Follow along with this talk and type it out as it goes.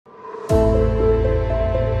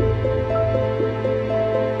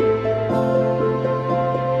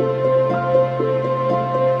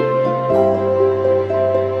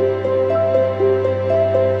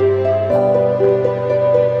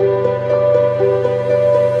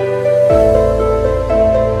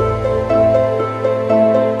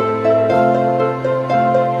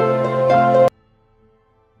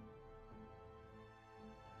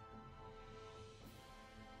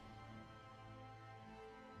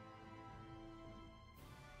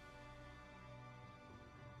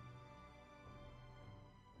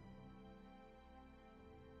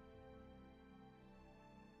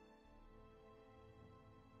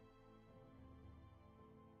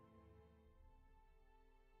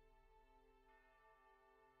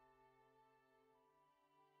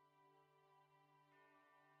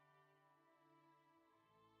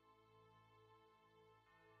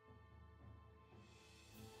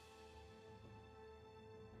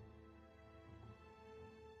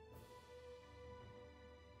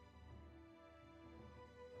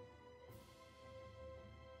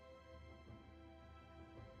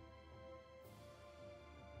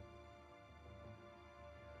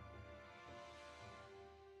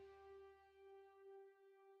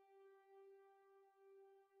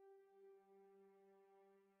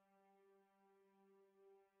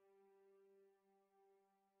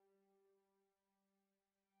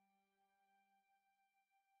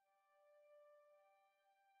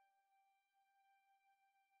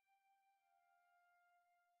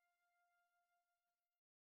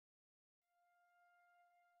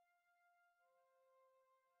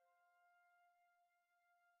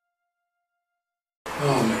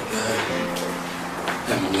Oh my God.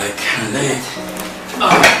 I'm like late.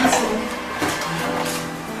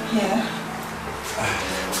 Yeah.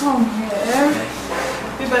 Come here.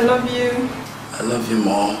 Babe, I love you. I love you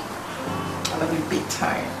more. I love you big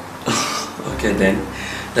time. Okay then,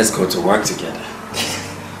 let's go to work together.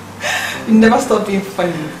 You never stop being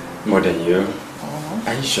funny. More than you.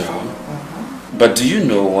 Are you sure? But do you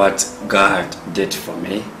know what God did for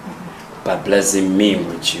me? By blessing me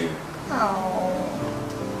with you. Oh.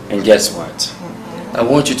 And guess what? I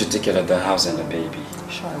want you to take care of the house and the baby.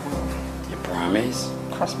 Sure I will. You promise?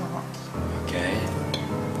 Cross my heart. Okay.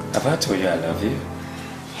 Have I told you I love you?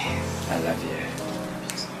 Yes. I love you.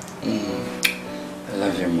 I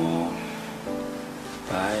love you more.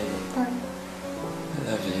 Bye. Bye. I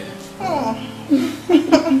love you. Oh.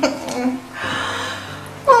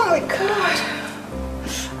 Oh my God.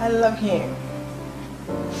 I love him.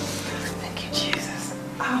 Thank you, Jesus.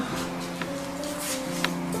 Oh.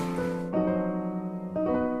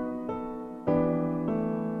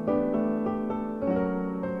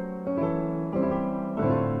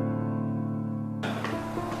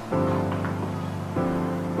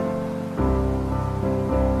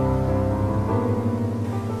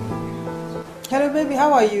 Hello, baby.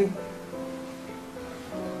 How are you?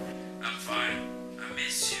 I'm fine. I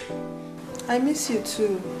miss you. I miss you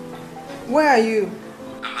too. Where are you?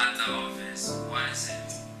 I'm at the office. What is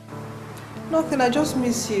it? Nothing. I just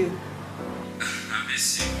miss you. I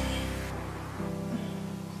miss you.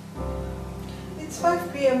 It's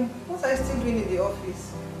 5 p.m. What are you still doing in the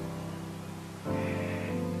office?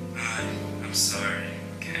 I'm sorry,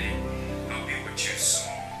 okay? I'll be with you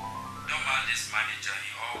soon. Don't mind this manager,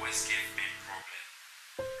 he always gives me problem.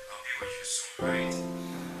 I'll be with you soon, right?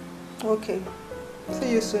 Okay.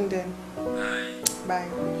 See you soon then. Bye. Bye.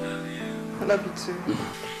 Love you. I love you too.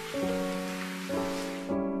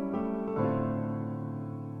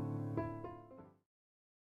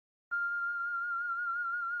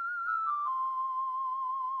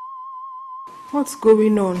 What's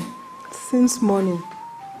going on? Since morning.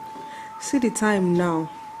 See the time now.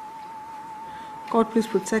 God, please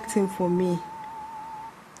protect him for me.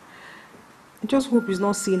 I just hope he's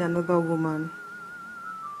not seeing another woman.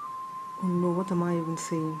 Oh no, what am I even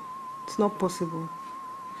saying? It's not possible.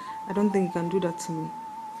 I don't think he can do that to me.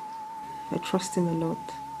 I trust him a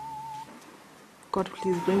lot. God,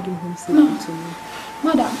 please bring him home safely to me.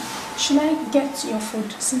 Madam, should I get your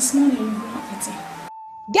food? Since morning you've not eating.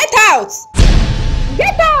 Get out!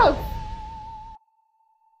 Get out!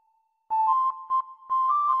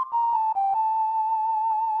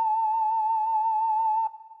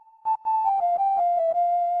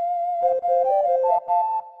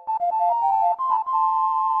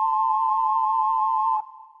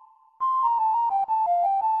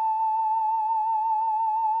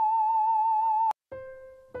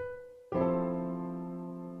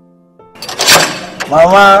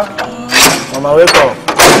 Mama, Mama, wake up.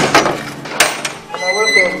 Mama,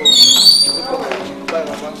 welcome. Bye,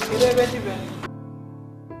 Mama.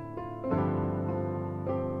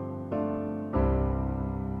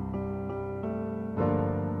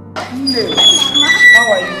 How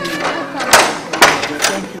are you?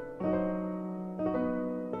 Thank you.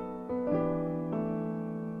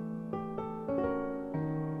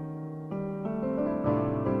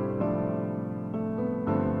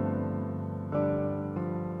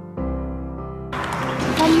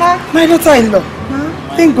 Mama. My daughter-in-law,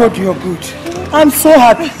 thank God you're good. I'm so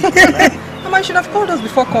happy. Mama, you should have called us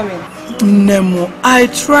before coming. Nemo, I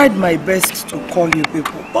tried my best to call you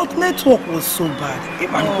people, but network was so bad.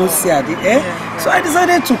 So I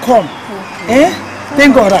decided to come.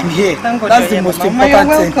 Thank God I'm here. Thank God That's the here, most Mama.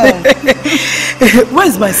 important You're thing.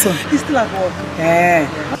 Where's my son? He's still at work.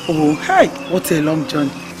 Oh, hi. What a long journey.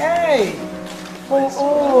 Hey.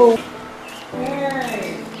 Oh.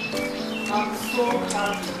 Hey. I'm so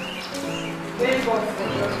happy. Thank God for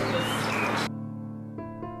your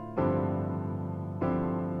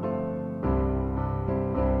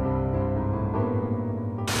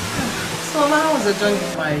So now how was the journey?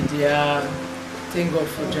 My dear, thank God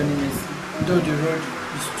for joining us. Though the road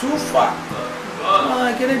is too far.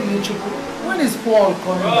 I get it in When is Paul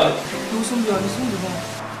coming back?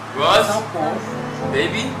 Ross?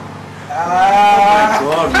 Baby? Oh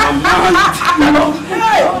God, Mama.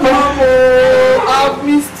 Hey, Mama! I've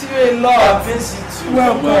missed you a lot. I miss you too.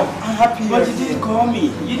 Welcome. I'm happy. But you didn't call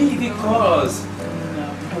me. You didn't even call us.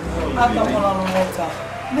 After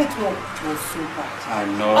network was so bad. I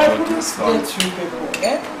know. I couldn't get through people. I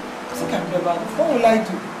think I'm never. What will I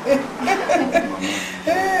do?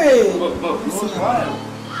 Hey! But why?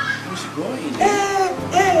 Where's she going?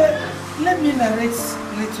 let me narrate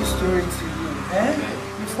a little story to you,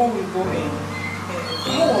 before we go in.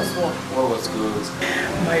 How was what? What was good?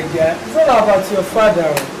 My dear, it's all about your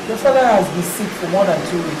father. Your father has been sick for more than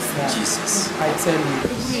 2 weeks now. Jesus. I tell you.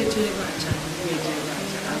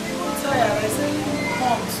 I'm tired. I said,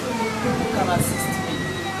 come so people can assist me.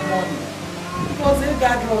 Money. Because they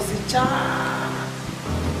got lost in charge.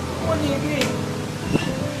 Money again.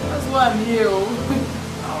 That's why I'm here.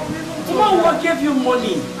 Mama, what gave you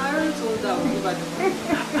money? I already told her I'll give her the money.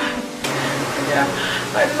 Yeah,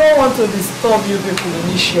 I don't want to disturb you people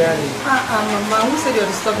initially. Mama, who said you're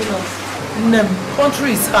disturbing us? The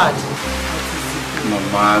country is hard.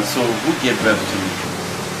 Mama, so who gave birth to you?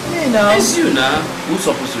 Me now. It's you now. Who's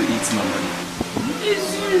supposed to eat my money?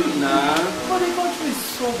 It's you now. But the country is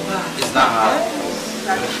so bad. It's not hard.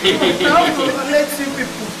 How to let you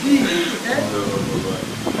people be? No.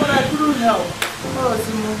 But I couldn't help.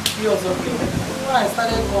 He was okay. When I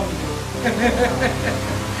started coming.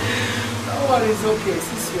 No worries, okay,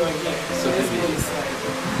 since you are here. So let's go inside.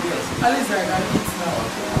 Yes. At least I can eat now.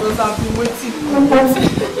 Because I've been waiting. I'm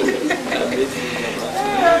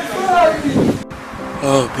so happy.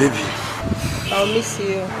 Oh, baby. I'll miss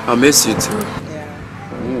you. I'll miss you too.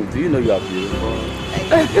 Yeah. Do you know you are beautiful?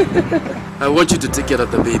 I want you to take care of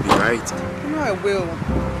the baby, right? No, I will.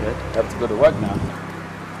 Okay. I have to go to work now.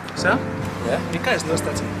 Sir? Yeah? The car is not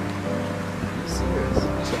starting. Are you serious?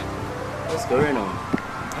 What's going on?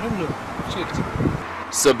 I don't know. Checked.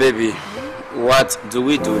 So, baby, what do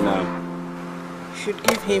we do now? You should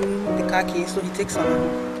give him the car key so he takes some.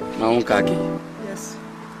 My own car key? Yes.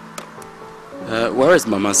 Where is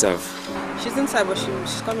Mama self? She's inside, but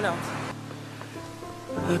she's coming out.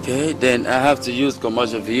 Okay, then I have to use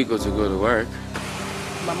commercial vehicle to go to work.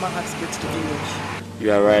 Mama has to go to the village.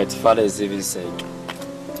 You are right. Father is even sick.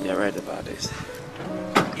 You're right about this.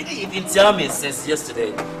 You didn't tell me since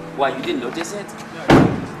yesterday. Why, you didn't notice it?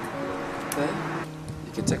 Okay.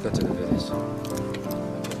 You can take her to the village.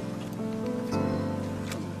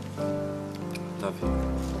 Love you.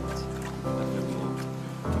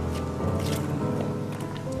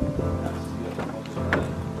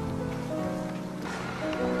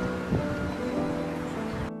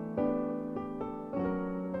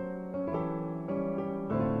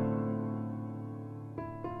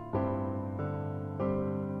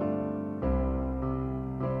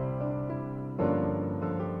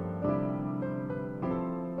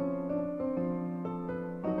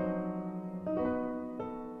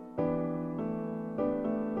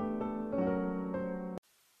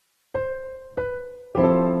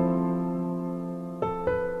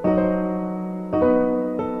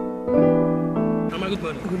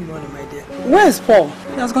 Good morning, my dear. Where is Paul?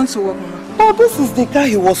 He has gone to work, Mama. Oh, this is the car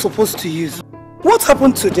he was supposed to use. What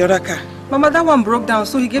happened to the other car? Mama, that one broke down,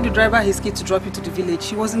 so he gave the driver his key to drop you to the village.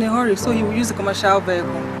 He was in a hurry, so he will use the commercial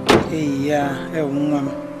vehicle. Hey, yeah,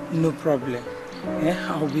 no problem.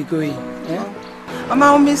 I'll be going. Mama,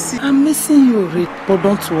 I'll miss you. I'm missing you, Rick, but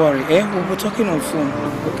don't worry. We'll be talking on phone.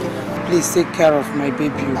 Okay. Please take care of my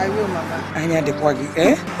baby. I will, Mama. I need the quaggy.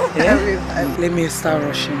 I will. Let me start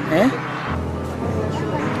rushing.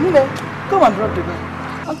 Mile, come and drop the bag.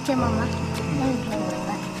 Okay, Mama. Let me drop the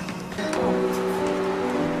bag.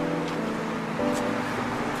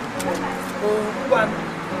 Oh, one.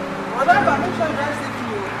 Whatever, make sure you drive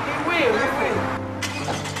safely. He will.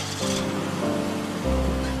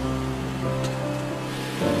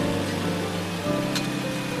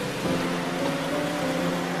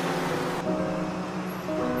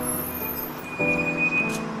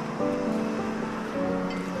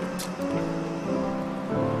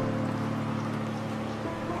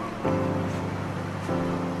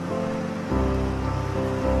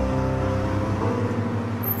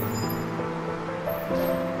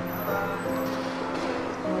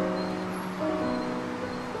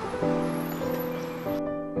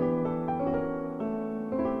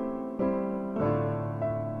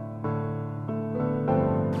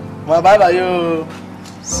 Well, bye bye, you.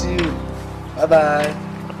 See you. Bye bye.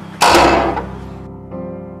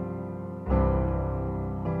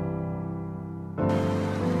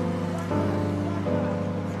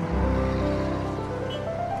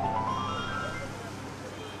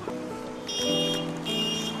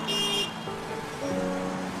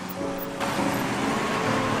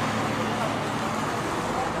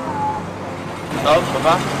 Oh,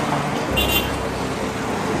 Papa.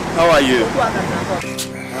 How are you?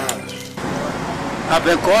 I've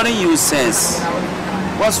been calling you since.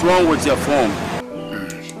 What's wrong with your phone?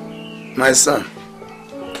 My son,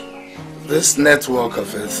 this network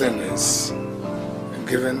of a thing is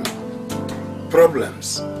giving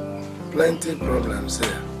problems. Plenty problems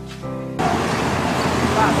here.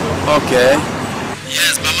 Okay.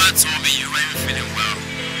 Yes, Mama told me you weren't feeling well.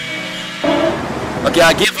 Okay,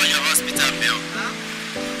 I gave her your hospital bill.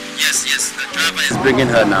 Yes, the driver is bringing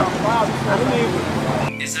her now.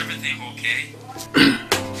 Is everything okay?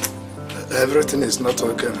 Everything is not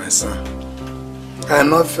okay, my son. I am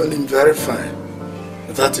not feeling very fine.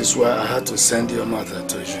 That is why I had to send your mother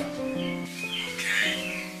to you.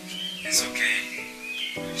 Okay, it's okay.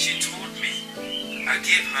 She told me I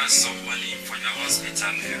gave her some money for your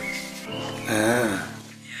hospital bill.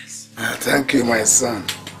 Yes. Thank you, my son.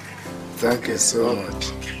 Thank you so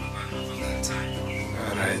much. Okay, Papa, have a good time.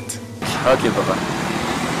 All right. Okay, Papa.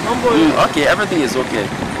 Okay, everything is okay.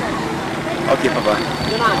 Okay, Papa.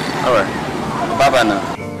 All right. Bye-bye now.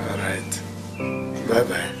 All right.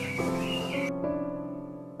 Bye-bye.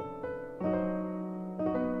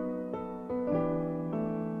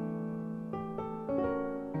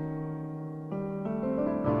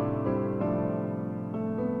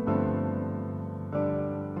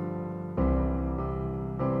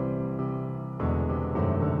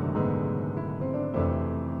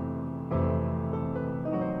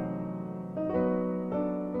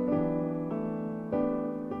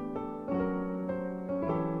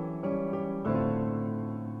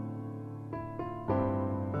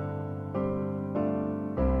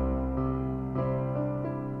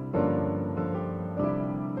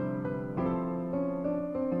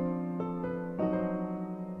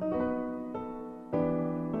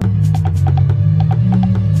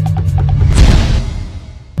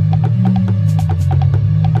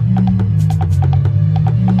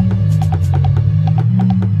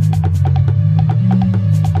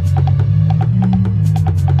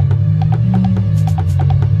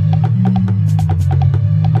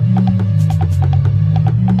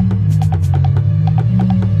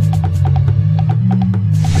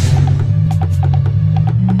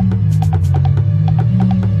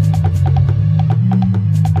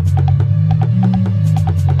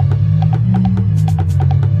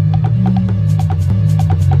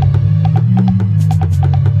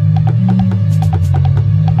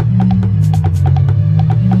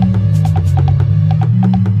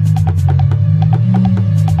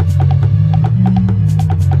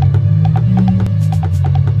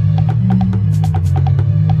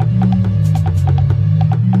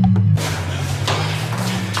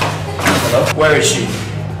 Where is she?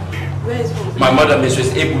 Where is who? My mother,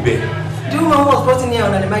 Mrs. Ebube. The woman who was brought in here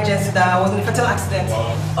on an emergency that was in a fatal accident.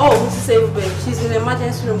 Oh, Mrs. Ebube, she's in the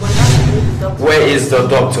emergency room, but that's the doctor. Where is the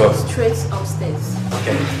doctor? Straight upstairs.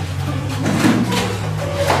 Okay.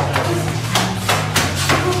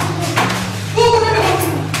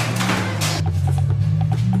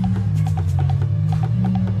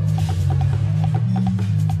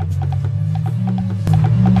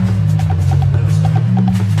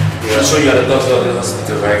 So you are the doctor of the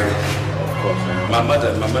hospital, right? Of course. My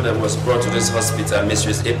mother was brought to this hospital,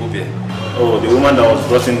 Mrs. Ebube. Oh, the woman that was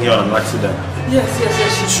brought in here on an accident? Yes,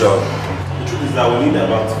 she's sure. The truth is that we need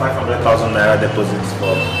about 500,000 naira deposits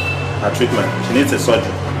for her treatment. She needs a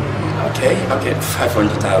surgery. Okay,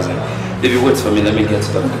 500,000. Baby, wait for me, let me get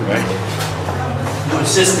to the doctor, right? No,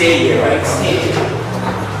 just stay here, right? Stay here.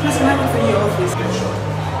 Please, can I go for your office? Yeah, sure.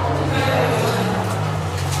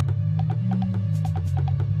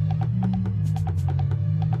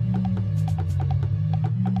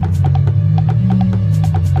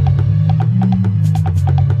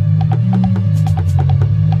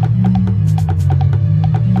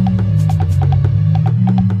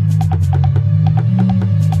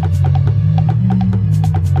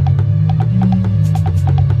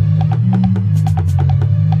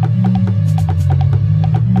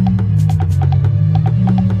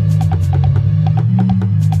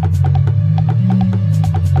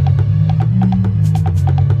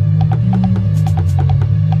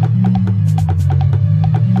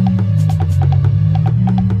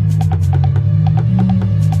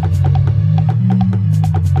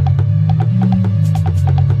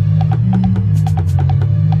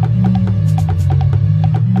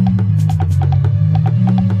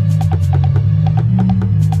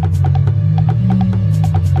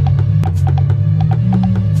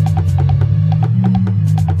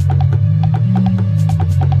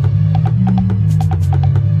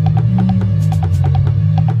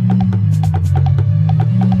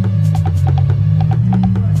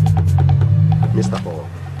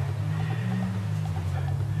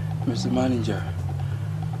 Manager,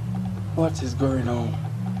 what is going on?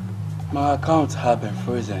 My accounts have been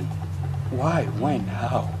frozen. Why? When?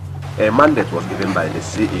 How? A mandate was given by the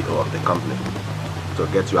CEO of the company to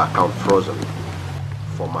get your account frozen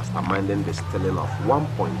for masterminding the stealing of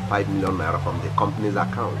 1.5 million naira from the company's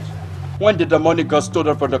account. When did the money got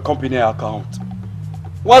stolen from the company account?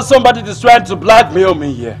 When somebody is trying to blackmail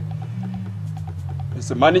me here.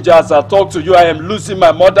 Mr. Manager, as I talk to you, I am losing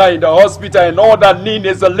my mother in the hospital and all that need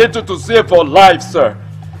is a little to save her life, sir.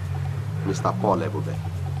 Mr. Paul Ebube,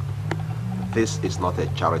 this is not a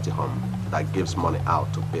charity home that gives money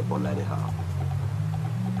out to people anyhow.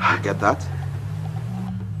 You get that?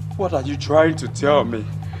 What are you trying to tell me?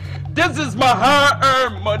 This is my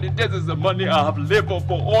hard-earned money. This is the money I have labored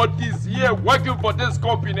for all these years working for this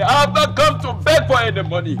company. I have not come to beg for any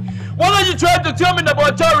money. What are you trying to tell me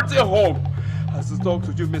about charity home? As I talk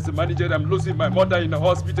to you, Mr. Manager, I'm losing my mother in the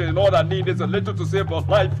hospital and all I need is a little to save her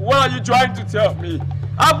life. What are you trying to tell me?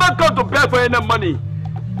 I have not come to beg for any money.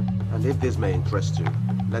 And if this may interest you,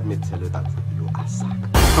 let me tell you that you are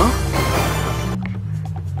sacked. Huh?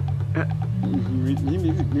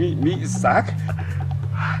 Me sack?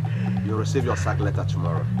 You'll receive your sack letter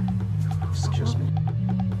tomorrow. Excuse me.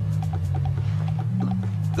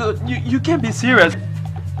 You can't be serious.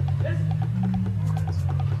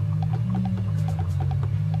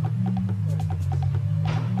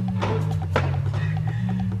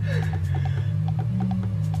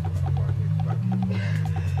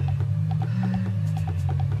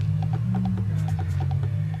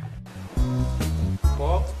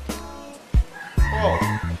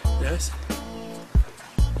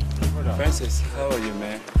 How are you,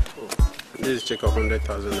 man? This is check of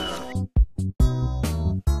 100,000 naira.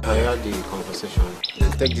 I heard the conversation.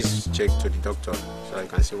 Let's take this check to the doctor so I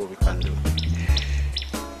can see what we can do.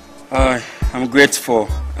 I'm grateful.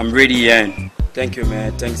 I'm ready, Ian. Thank you,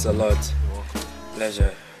 man. Thanks a lot. You're welcome.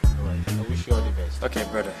 Pleasure. Alright, I wish you all the best. Okay,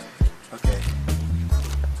 brother. Okay.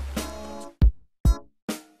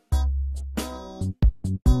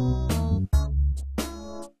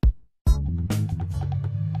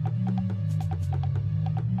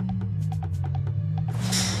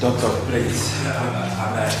 Doctor, please, I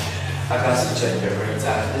got to check your rate.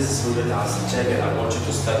 This is 100,000. Check it. I want you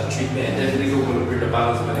to start the treatment, and then we're going to bring the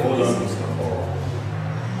balance money. Hold on, Mr. Paul.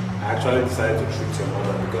 I actually decided to treat your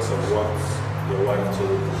mother because of what your wife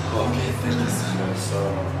told me. Okay, thank you so much.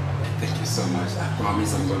 Thank you so much. I promise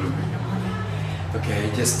I'm going to bring your money. Okay,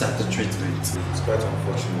 just start the treatment. It's quite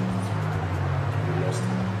unfortunate. You lost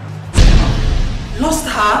her. Lost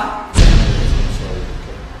her? I'm sorry,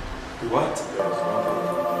 okay? What?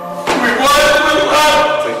 Wait, what?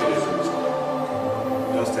 Take it easy, Mr.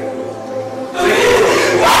 Paul. Just take it easy.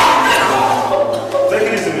 Take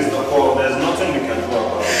it easy, Mr. Paul. There's nothing we can do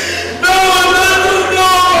about it. No!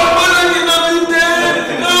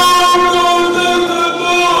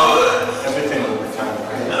 Everything will be fine,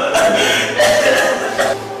 okay?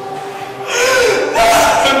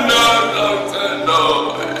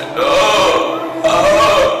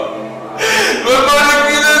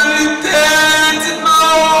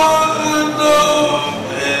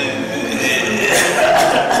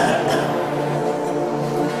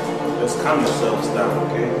 Calm yourselves down,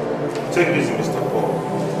 okay? Take it easy, Mr. Paul.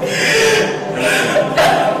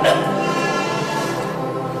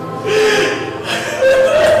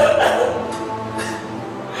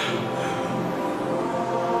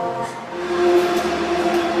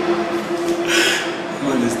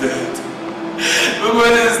 Woman is dead.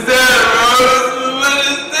 Woman is dead, Rose. Woman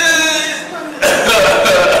is dead.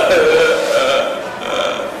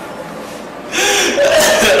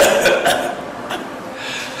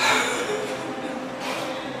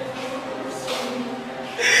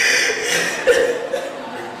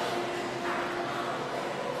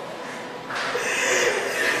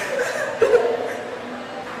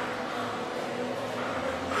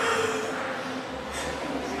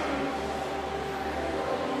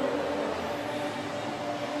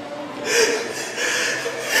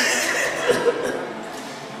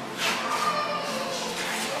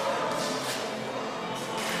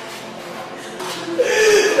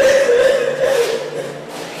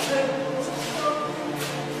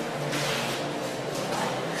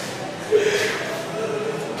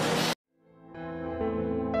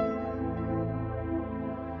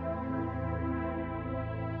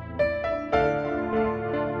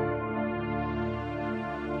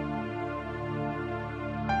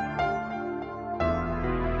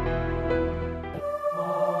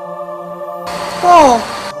 Paul!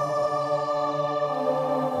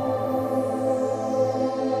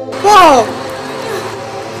 Paul!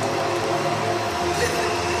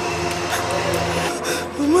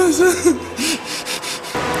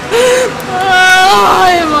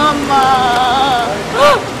 Hi, Mama!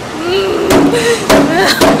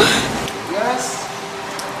 Yes?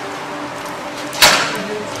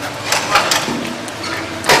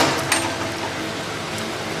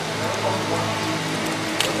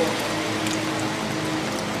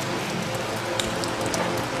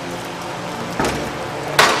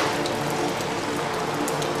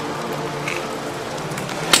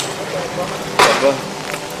 Papa.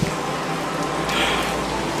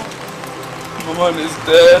 Mama is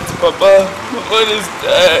dead, Papa. Mama is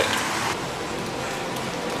dead.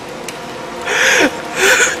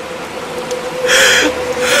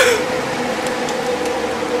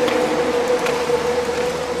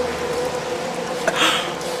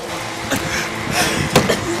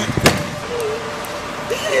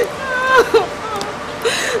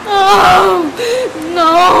 Oh,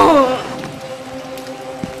 no.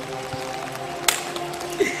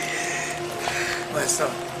 My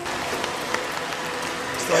son,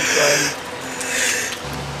 stop crying.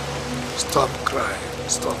 Stop crying.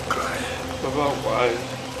 Stop crying. Papa, why?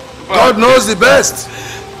 Papa. God knows the best.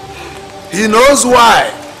 He knows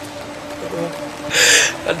why.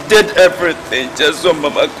 I did everything just so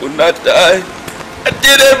Mama could not die. I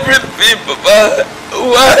did everything, Papa.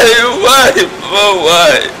 Why, Papa,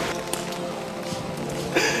 why?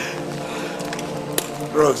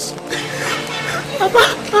 Rose.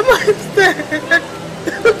 Mama is dead.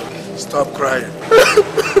 Stop crying.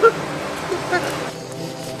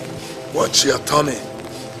 Watch your tummy.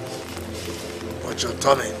 Watch your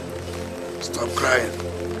tummy. Stop crying.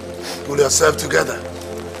 Pull yourself together.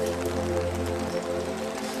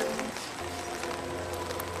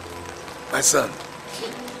 My son,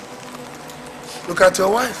 look at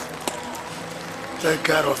your wife. Take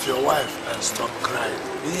care of your wife and stop crying.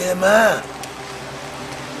 Be a man.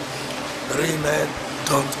 Real men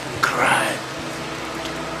don't cry.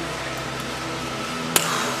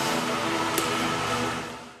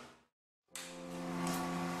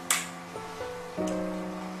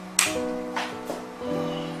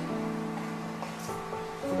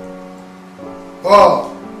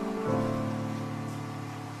 Paul!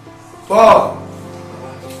 Paul!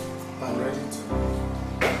 I'm ready to.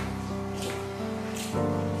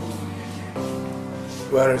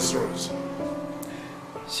 Where is Rose?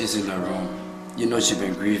 She's in her room. You know she's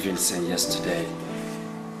been grieving since yesterday.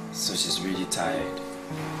 So she's really tired.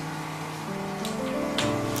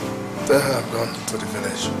 Tell her I've gone to the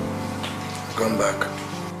village. I've gone back.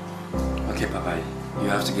 Okay, Papa. You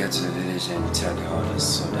have to get to the village and tell the others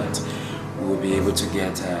so that we'll be able to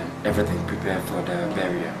get everything prepared for the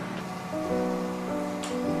burial.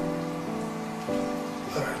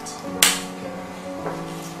 Alright.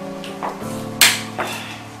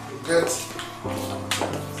 Get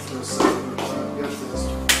this.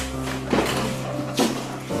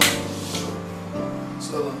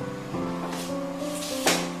 So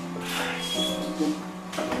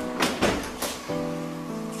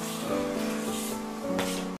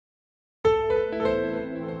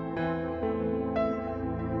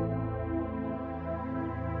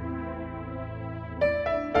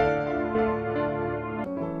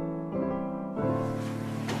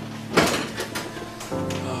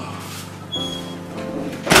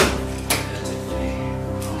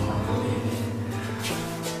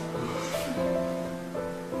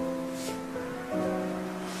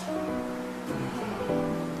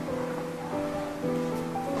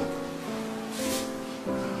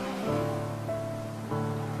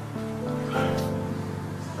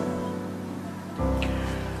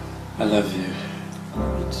I love you.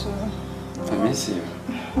 Me too. I miss you.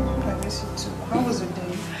 I miss you too. How was your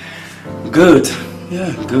day? Good.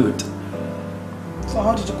 Yeah, good. So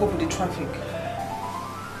how did you cope with the traffic?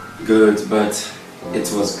 Good, but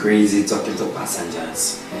it was crazy talking to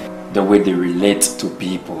passengers. The way they relate to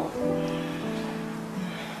people.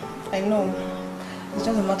 I know. It's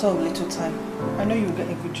just a matter of little time. I know you'll get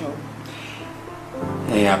a good job.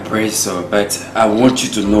 Hey, I pray so, but I want you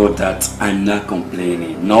to know that I'm not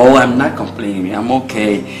complaining. No, I'm not complaining. I'm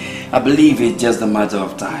okay. I believe it's just a matter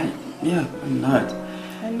of time. Yeah, I'm not.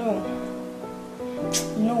 I know.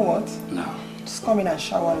 You know what? No. Just come in and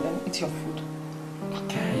shower and then eat your food.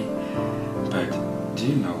 Okay. But do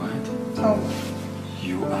you know what? Tell me.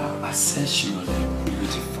 You are exceptionally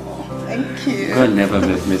beautiful. Thank you. God never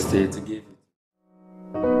made mistake to give it.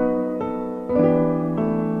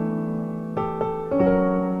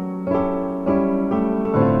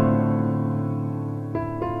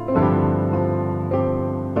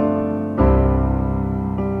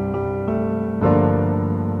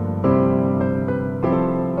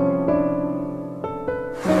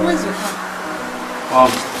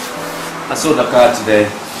 I saw the car today.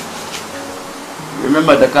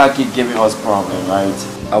 Remember the car keep giving us problem, right?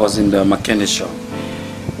 I was in the mechanic shop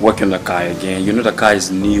working the car again. You know the car is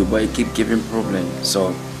new, but it keep giving problem.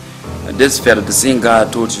 So this fella, the same guy I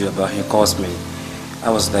told you about, he calls me. I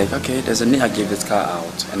was like, okay, there's a need I give this car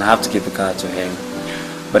out, and I have to give the car to him.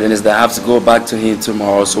 But then I have to go back to him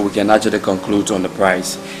tomorrow so we can actually conclude on the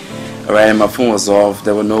price. Alright, my phone was off.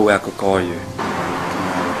 There was no way I could call you.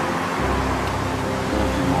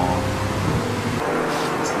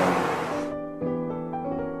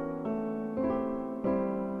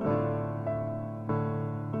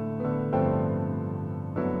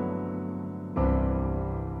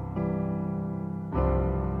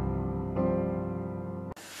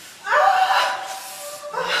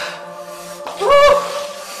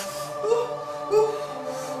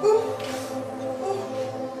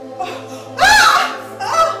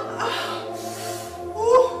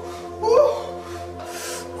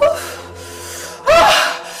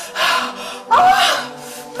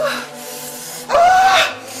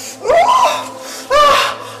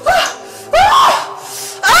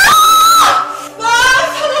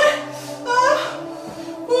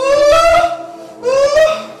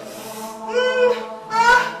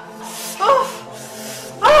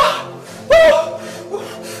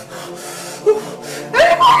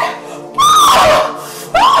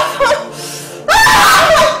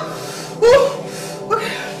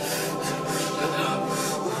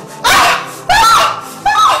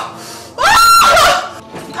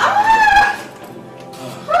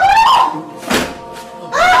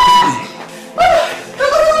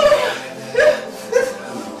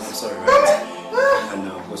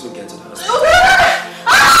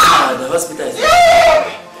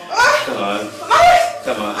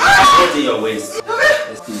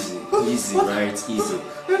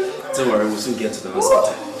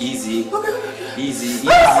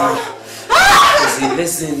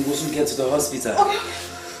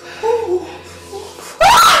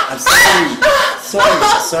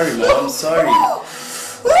 Sorry, Mom. I'm sorry.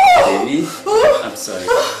 Baby, I'm sorry.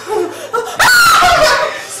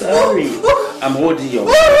 Sorry. I'm holding your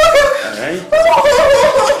waist, alright?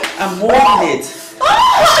 I'm holding it.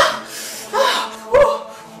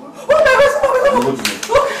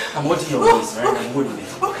 I'm holding your waist, right? I'm holding it.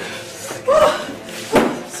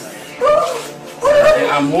 Sorry.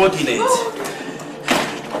 I'm holding it.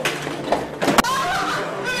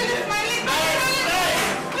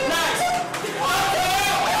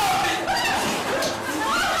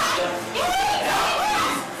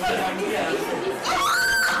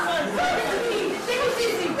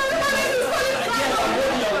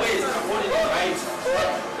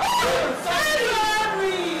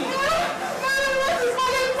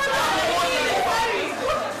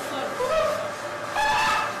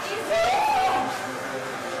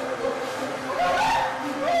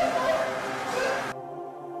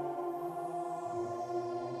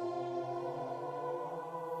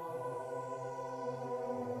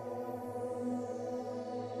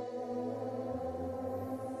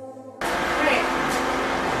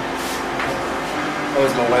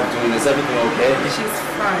 How's my wife doing? Is everything okay? She's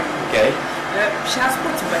fine. Okay. She has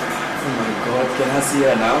put to bed. Oh my God, can I see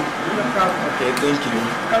her now? No problem. Okay, thank you.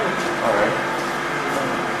 Alright.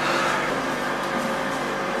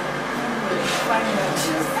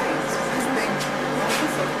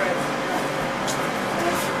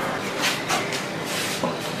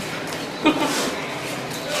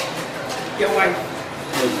 Your wife.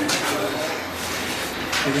 Oh my God.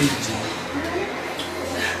 Thank you.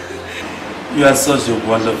 You are such a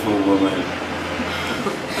wonderful woman.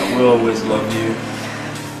 I will always love you.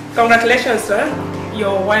 Congratulations, sir.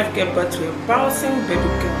 Your wife gave birth to a bouncing baby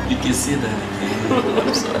girl. You can see that again.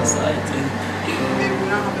 I'm so excited. Baby, we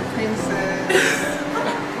now have a princess.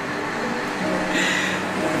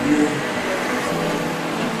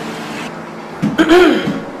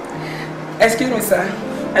 Excuse me, sir.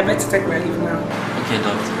 I better take my leave now. Okay,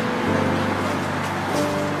 doctor.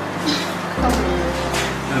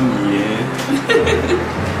 Come here.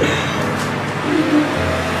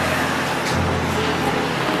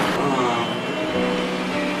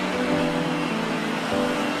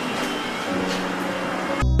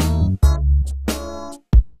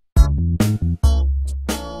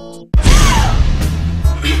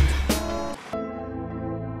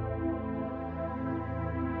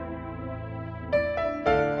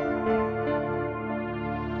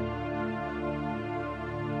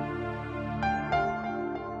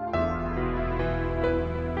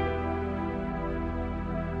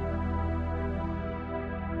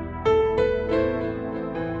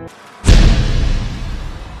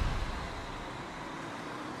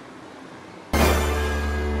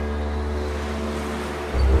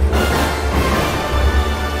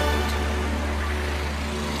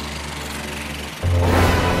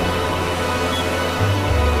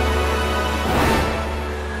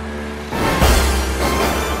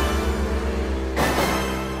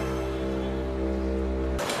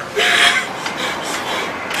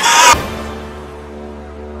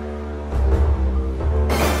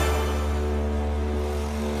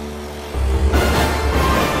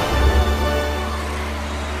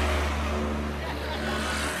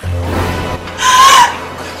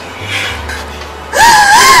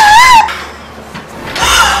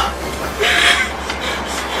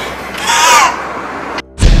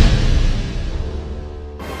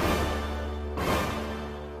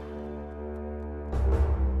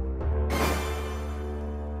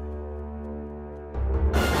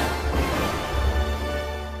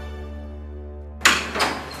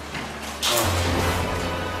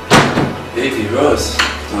 Baby, Rose,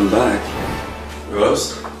 I'm back.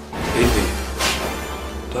 Rose? Baby.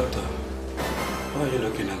 Doctor, why are you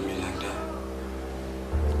looking at me like that?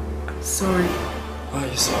 I'm sorry. Why are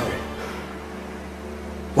you sorry?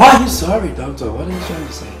 Why are you sorry, doctor? What are you trying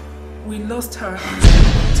to say? We lost her. Doctor,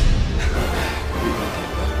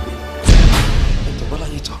 what are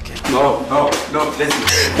you talking? No, listen.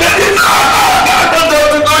 No,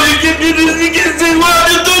 you give me this, you can say, what have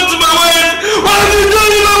you done to my wife? What have you done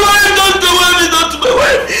to my wife, doctor? What have you done to my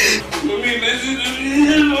wife? Mommy, listen to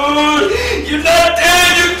me, Lord. You're not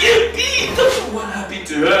dead, you can't be. Doctor, what happened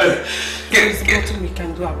to her? There's nothing we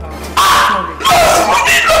can do about it.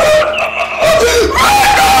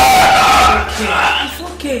 It's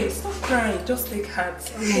okay. Stop crying. Just take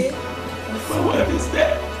heart. Okay? My wife is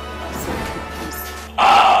dead. It's okay, please.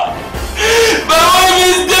 My wife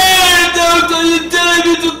is dead, doctor. You're telling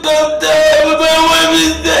me to come down, but my wife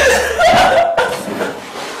is dead.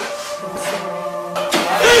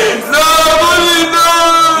 No, mommy, no.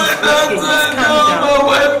 Doctor, no. My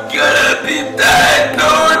wife cannot be dead. No,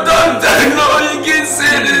 doctor, no. You can't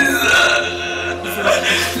say this.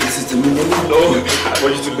 Listen to me, mommy. No, I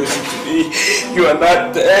want you to listen to me. You are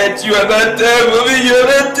not dead. You are not dead, mommy. You are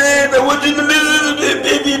not dead. I want you to listen to me,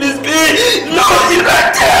 baby. This baby. No, you're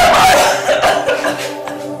not dead, man.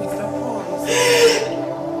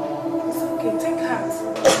 It's okay. Take heart.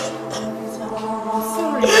 I'm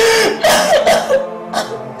sorry.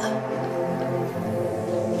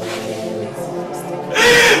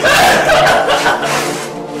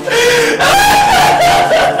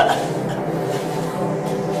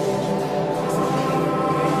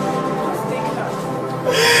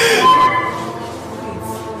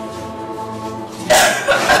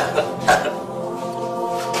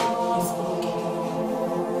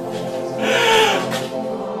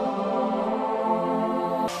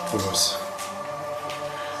 Rose,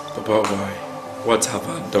 Papa, why? What have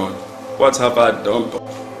I done? What have I done?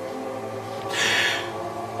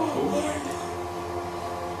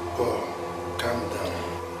 Paul, calm down.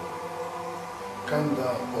 Calm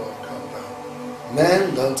down, Paul, calm down.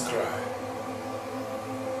 Men don't cry.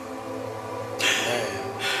 Men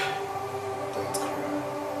don't cry.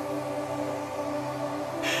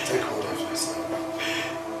 Take hold of yourself.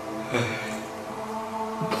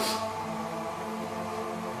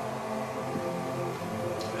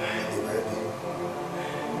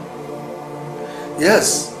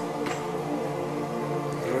 Yes.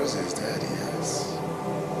 Rose is dead, yes.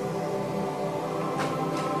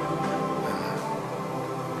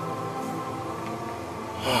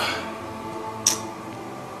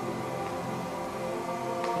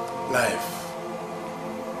 Life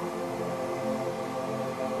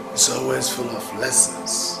is always full of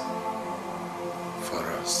lessons for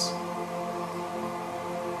us.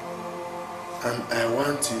 And I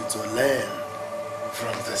want you to learn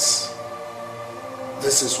from this.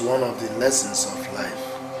 This is one of the lessons of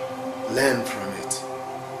life. Learn from it.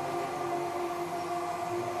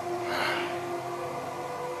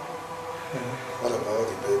 What about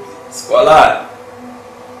the baby? Squalad!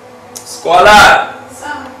 Squalad!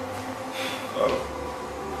 Oh.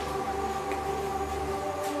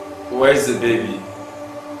 Where's the baby?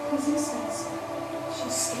 She's inside.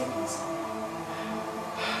 She's sleeping inside.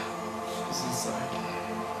 She's inside.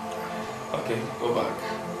 Okay, go back.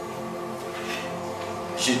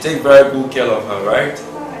 You take very good care of her, right?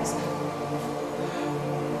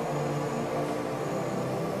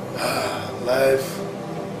 Life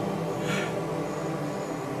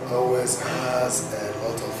always has a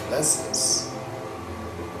lot of lessons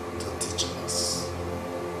to teach us.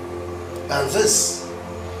 And this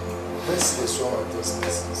is one of those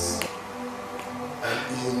lessons. And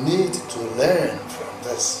you need to learn from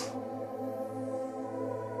this.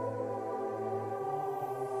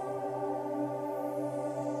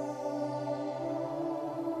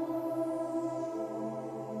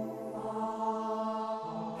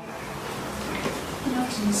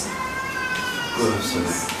 Go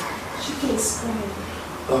upstairs. She keeps crying.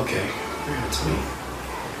 Okay, bring her to me.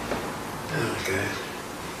 Okay.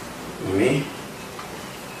 Mommy?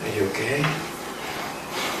 Are you okay?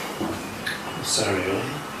 I'm sorry,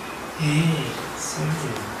 honey. Hey,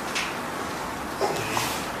 sorry.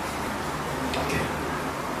 Okay.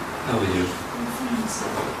 How are you? I'm fine,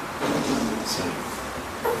 sir. Sorry.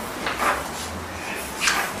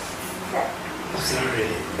 I'm sorry.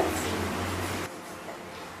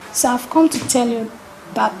 So I've come to tell you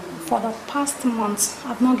that for the past months,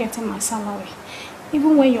 I've not gotten my salary.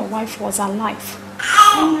 Even when your wife was alive.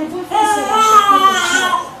 And my boyfriend said I should pay the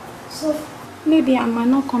job. So maybe I might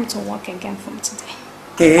not come to work again from today.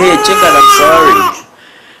 Hey, check out, I'm sorry.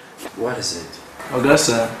 What is it?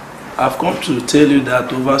 Augusta, I I've come to tell you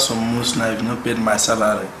that over some months now I've not paid my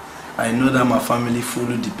salary. I know that my family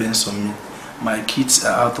fully depends on me. My kids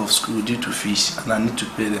are out of school due to fees and I need to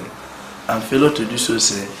pay them. And failure to do so,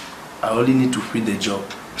 sir, I only need to quit the job,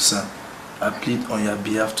 sir. I plead on your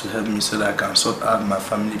behalf to help me so that I can sort out my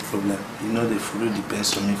family problem. You know they fully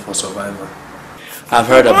depends on me for survival. I've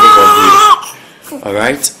heard a bit of you,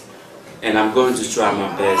 alright? And I'm going to try my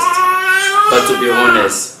best. But to be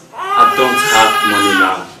honest, I don't have money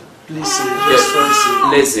now. Please, sir, just try,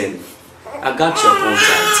 sir. Listen, I got your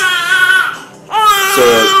contact. So,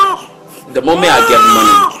 the moment I get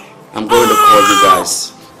money, I'm going to call you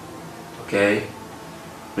guys. Okay?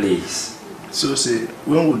 Please. So, sir,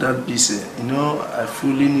 when would that be, sir? You know, I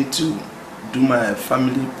fully need to do my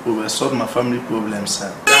family problem, solve my family problems,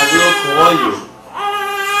 sir. I will call you.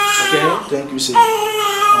 Okay? Thank you, sir.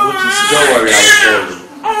 I'm waiting, sir. Don't worry, I will call you.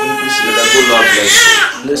 Thank you, sir. May the good Lord bless you.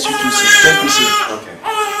 Bless you too, sir. Thank you, sir. Okay.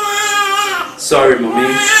 Sorry, mommy.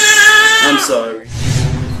 I'm sorry.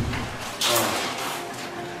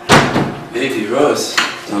 Baby, Rose,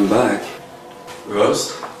 I'm back.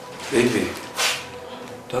 Rose? Baby.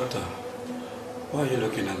 Doctor, why are you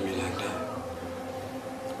looking at me like that?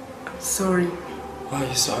 Sorry. Why are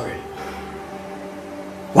you sorry?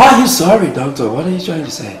 Why are you sorry, doctor? What are you trying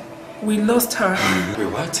to say? We lost her.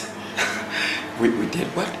 Wait, what? We did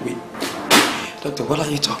what? Doctor, what are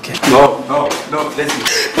you talking? No, listen.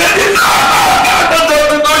 Baby, no!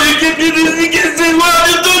 Doctor, no, you give me this, you can't say, what have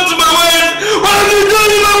you done to my wife? What have you done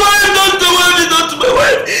to my wife, doctor? What have you done to my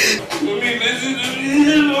wife? Mommy, listen to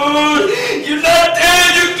me, Lord. You're not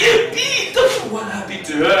dead, you can't be. Doctor, what happened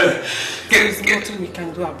to her? There's nothing we can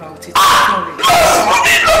do about it. Sorry.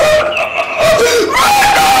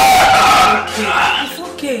 It's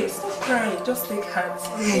okay. Stop crying. Just take hands,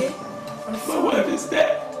 okay? My wife is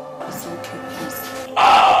dead. It's okay, please.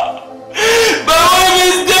 My wife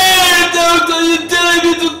is dead, doctor. You're telling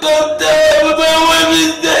me to come down, but my wife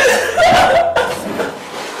is dead.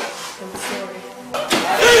 I'm sorry.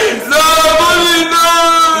 No, mommy, no.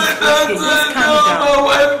 Doctor, no, my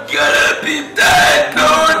wife gotta be dead. No,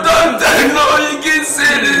 doctor, no, you can't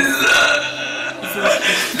say this.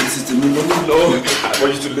 Listen to me, mommy, no. I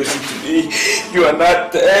want you to listen to me. You are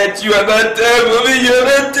not dead. You are not dead, mommy. You are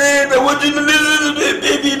not dead. I want you to listen to me,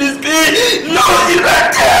 baby. This baby. No, you're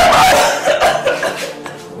not dead, man.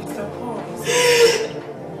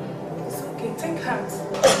 It's okay. Take hands.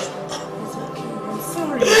 It's okay. I'm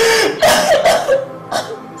sorry.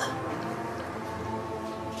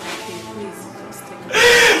 Okay, please, just take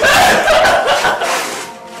hands.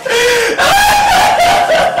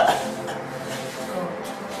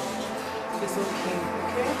 It's okay,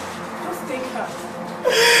 okay? Just take hands.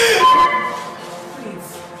 Please.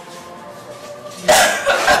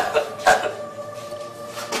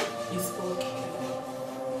 It's okay.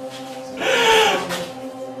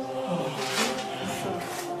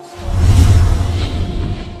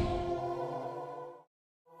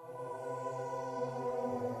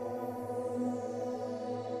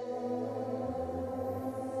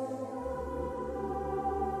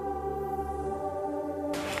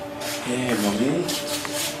 Hey, mommy.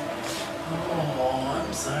 Oh,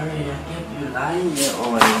 I'm sorry. I kept you lying there all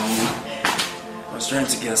alone. I was trying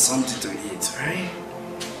to get something to eat, right?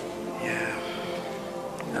 Yeah.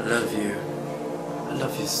 I love you. I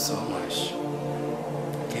love you so much.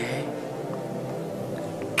 Okay?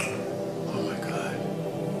 Oh my God.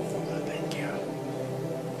 Oh, thank you.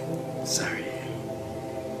 Sorry.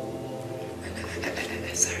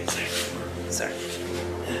 Sorry. Sorry.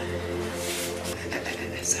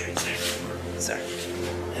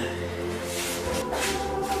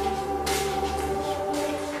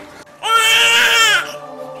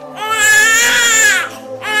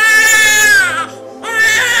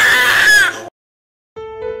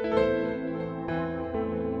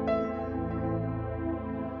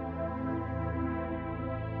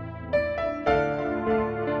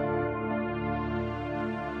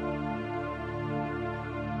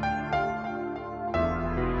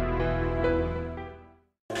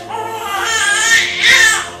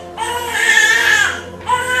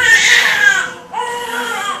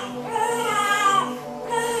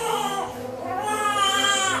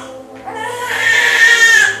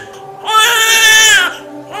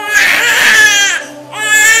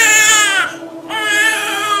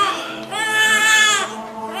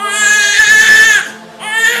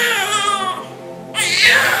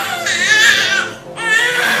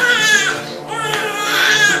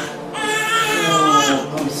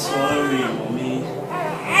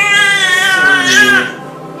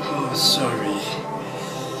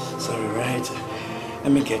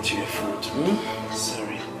 Let me get you a fruit.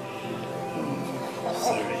 Sorry.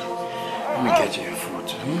 Sorry. Let me get you your food.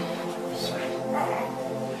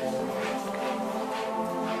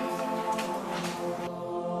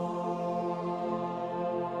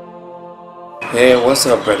 Hey, what's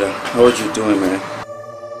up, brother? How are you doing, man?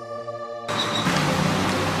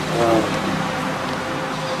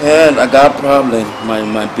 Yeah, I got a problem.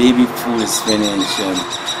 My baby food is finished and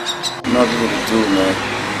nothing to do, man.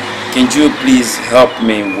 Can you please help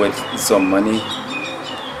me with some money? Yeah,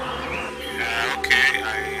 okay. I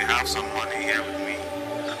have some money here with me.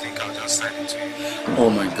 I think I'll just send it to you. Oh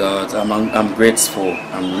my God, I'm grateful.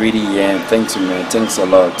 I'm really thanks you, man. Thanks a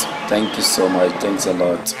lot. Thank you so much. Thanks a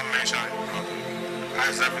lot.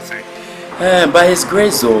 How's everything? By His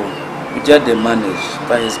grace, though, we just manage.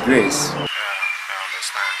 By His grace. Yeah, I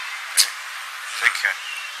understand. Take care.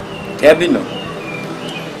 Kevin, no.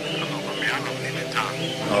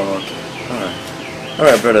 Oh, okay. All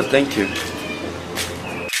right, brother. Thank you.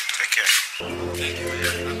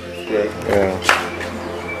 take care. Yeah.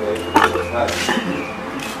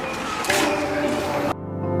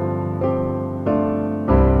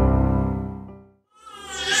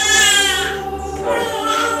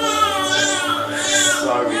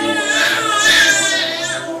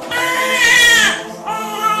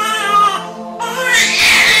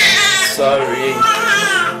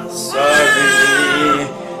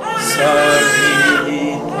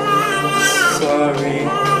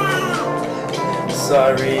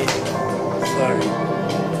 Sorry.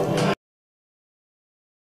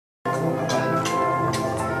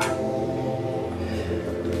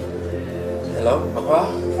 Hello, Papa?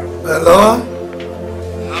 Hello?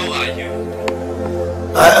 How are you?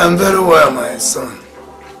 I am very well, my son.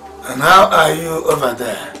 And how are you over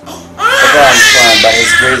there? Papa, I'm fine, by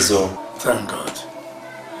His grace, oh. Thank God.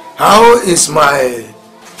 How is my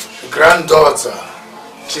granddaughter,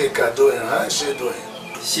 Chika, doing? How is she doing?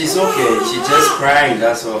 She's okay. She's just crying,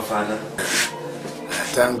 that's all, Father.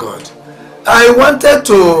 Thank God. I wanted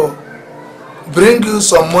to bring you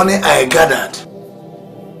some money I gathered.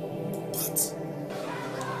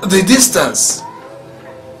 But the distance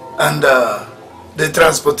and the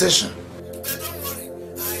transportation.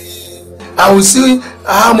 I will see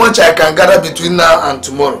how much I can gather between now and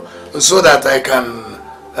tomorrow so that I can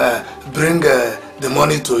bring the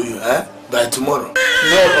money to you by tomorrow.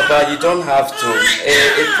 No, Papa, you don't have to.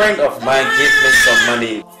 A friend of mine gave me some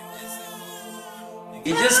money.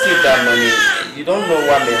 You just keep that money. You don't know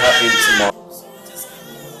what may happen tomorrow.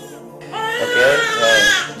 Okay?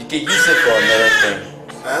 You can use it for another thing.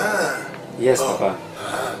 Yes, Papa.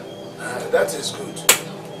 That is good.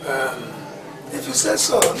 If you say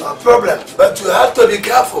so, no problem. But you have to be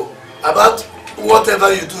careful about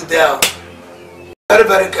whatever you do there. Very,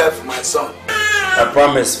 very careful, my son. I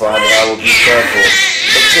promise, Father, I will be careful.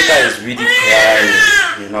 The Chika is really crying,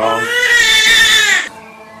 you know.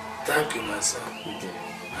 Thank you, my son.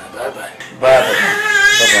 Bye-bye. Bye, Papa.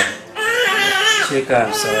 Bye-bye. Chika,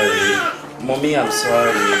 I'm sorry. Mommy, I'm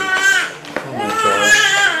sorry. Oh my God.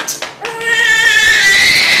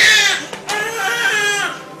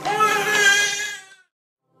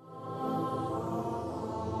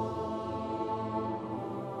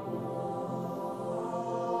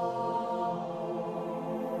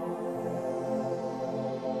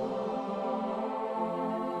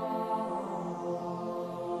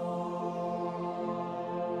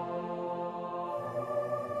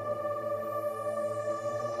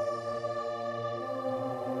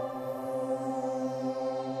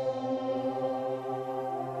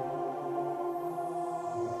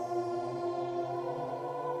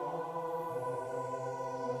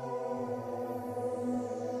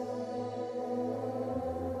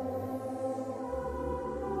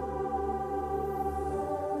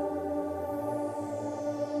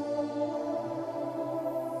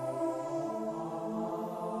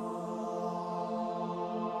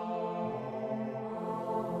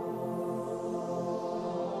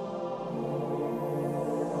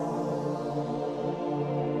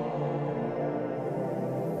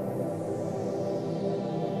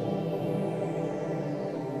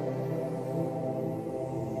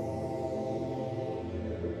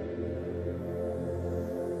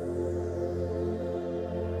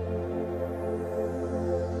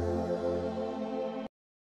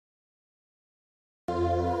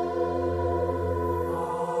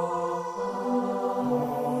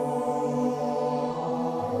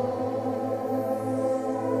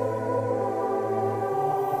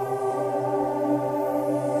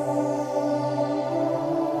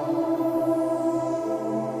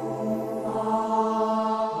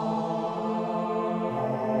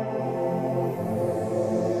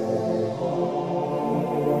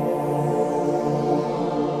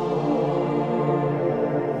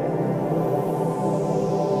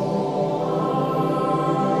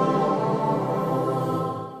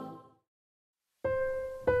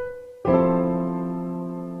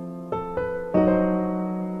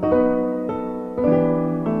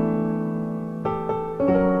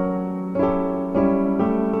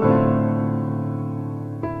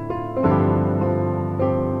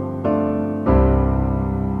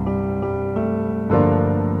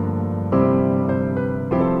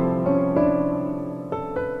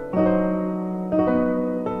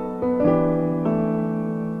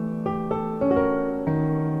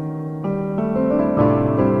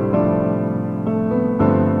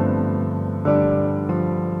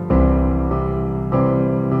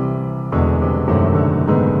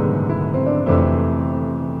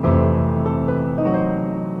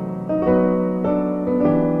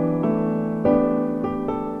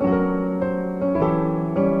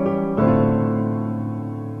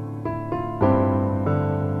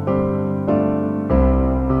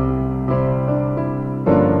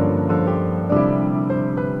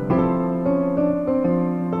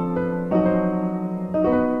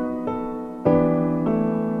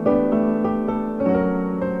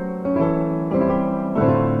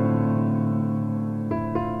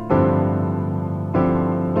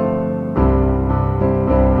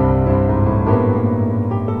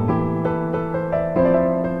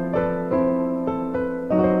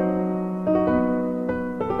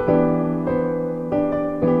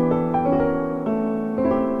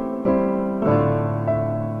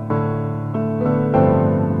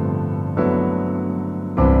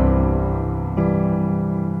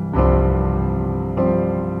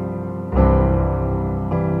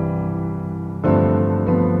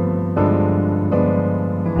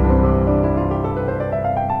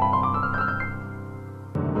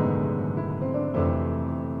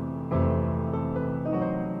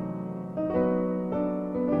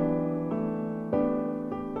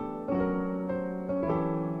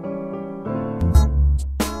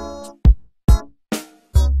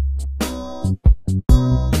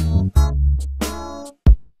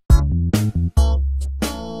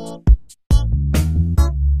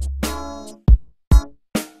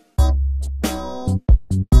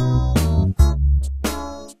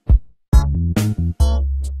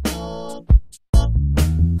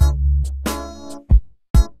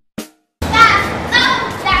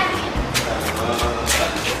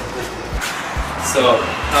 So,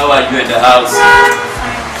 how are you in the house?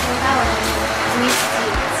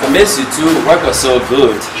 I miss you too. Work was so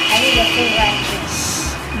good. I need your favorite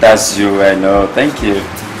drink. That's you, I know. Thank you.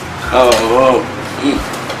 Oh.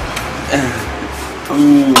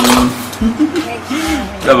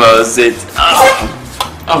 That was it.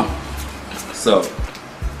 So,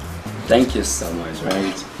 thank you so much,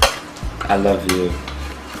 right? I love you.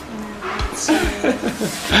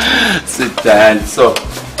 Sit down. So,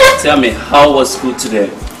 tell me, how was school today?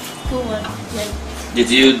 School was good. Did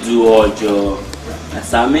you do all your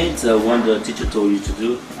assignments, what the teacher told you to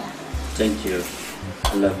do? Thank you.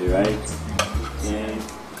 I love you, right? Yeah.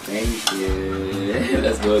 Thank you.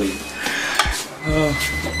 Let's go. Oh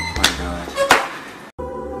my God.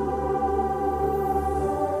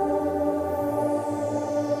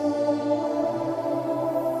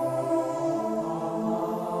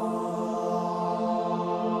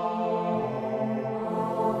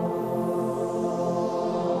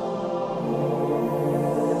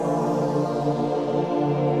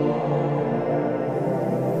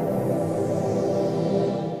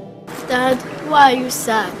 Dad, why are you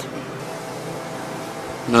sad?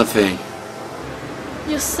 Nothing.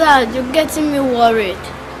 You're sad. You're getting me worried.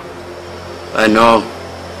 I know.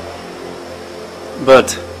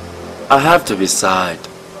 But I have to be sad.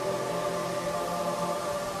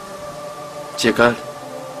 Chika,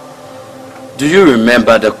 do you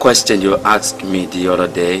remember the question you asked me the other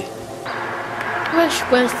day? Which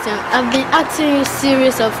question? I've been asking you a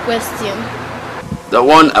series of questions. The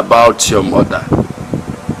one about your mother.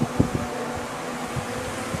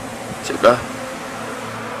 Chika,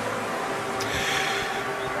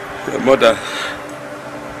 your mother.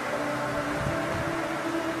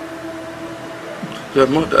 Your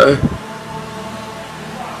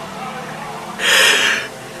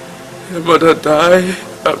mother died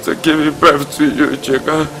after giving birth to you,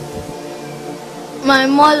 Chika. My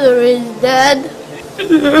mother is dead.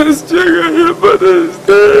 Yes, Chika, your mother is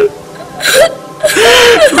dead.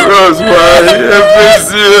 Rose, why?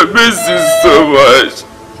 I miss you so much.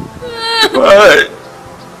 Why?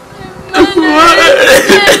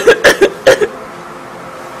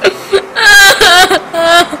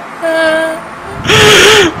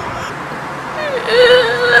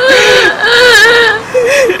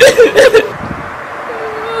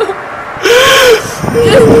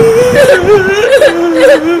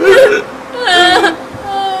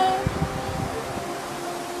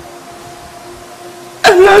 I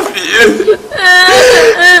love you.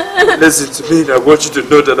 Listen to me, I want you to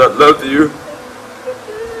know that I love you.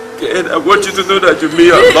 And I want you to know that you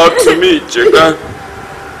mean a lot to me, Chika.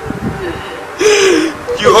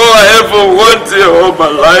 You all I ever wanted all my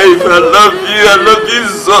life. I love you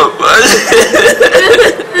so much.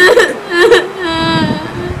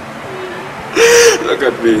 Look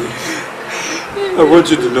at me. I want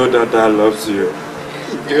you to know that I love you.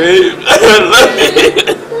 Okay? I love you.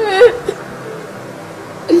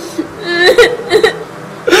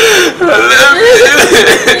 I love you.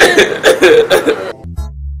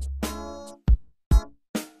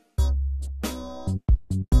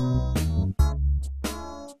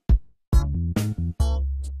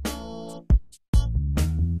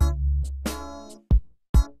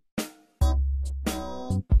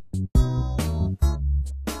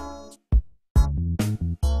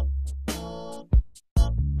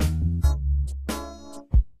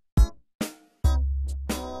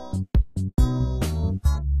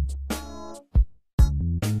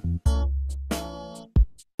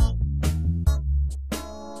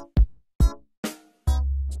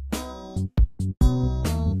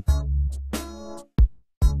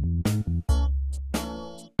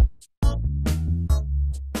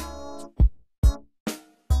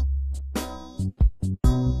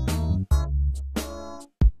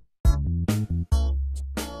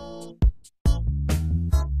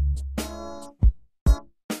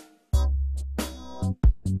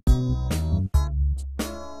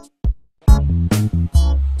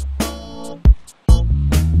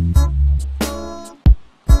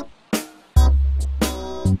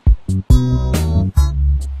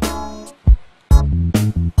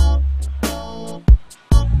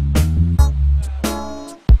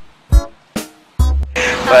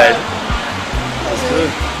 But that's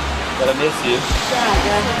good. But I miss you.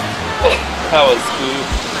 How was school?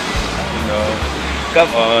 You know,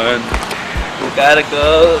 Come on. We gotta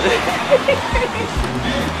go.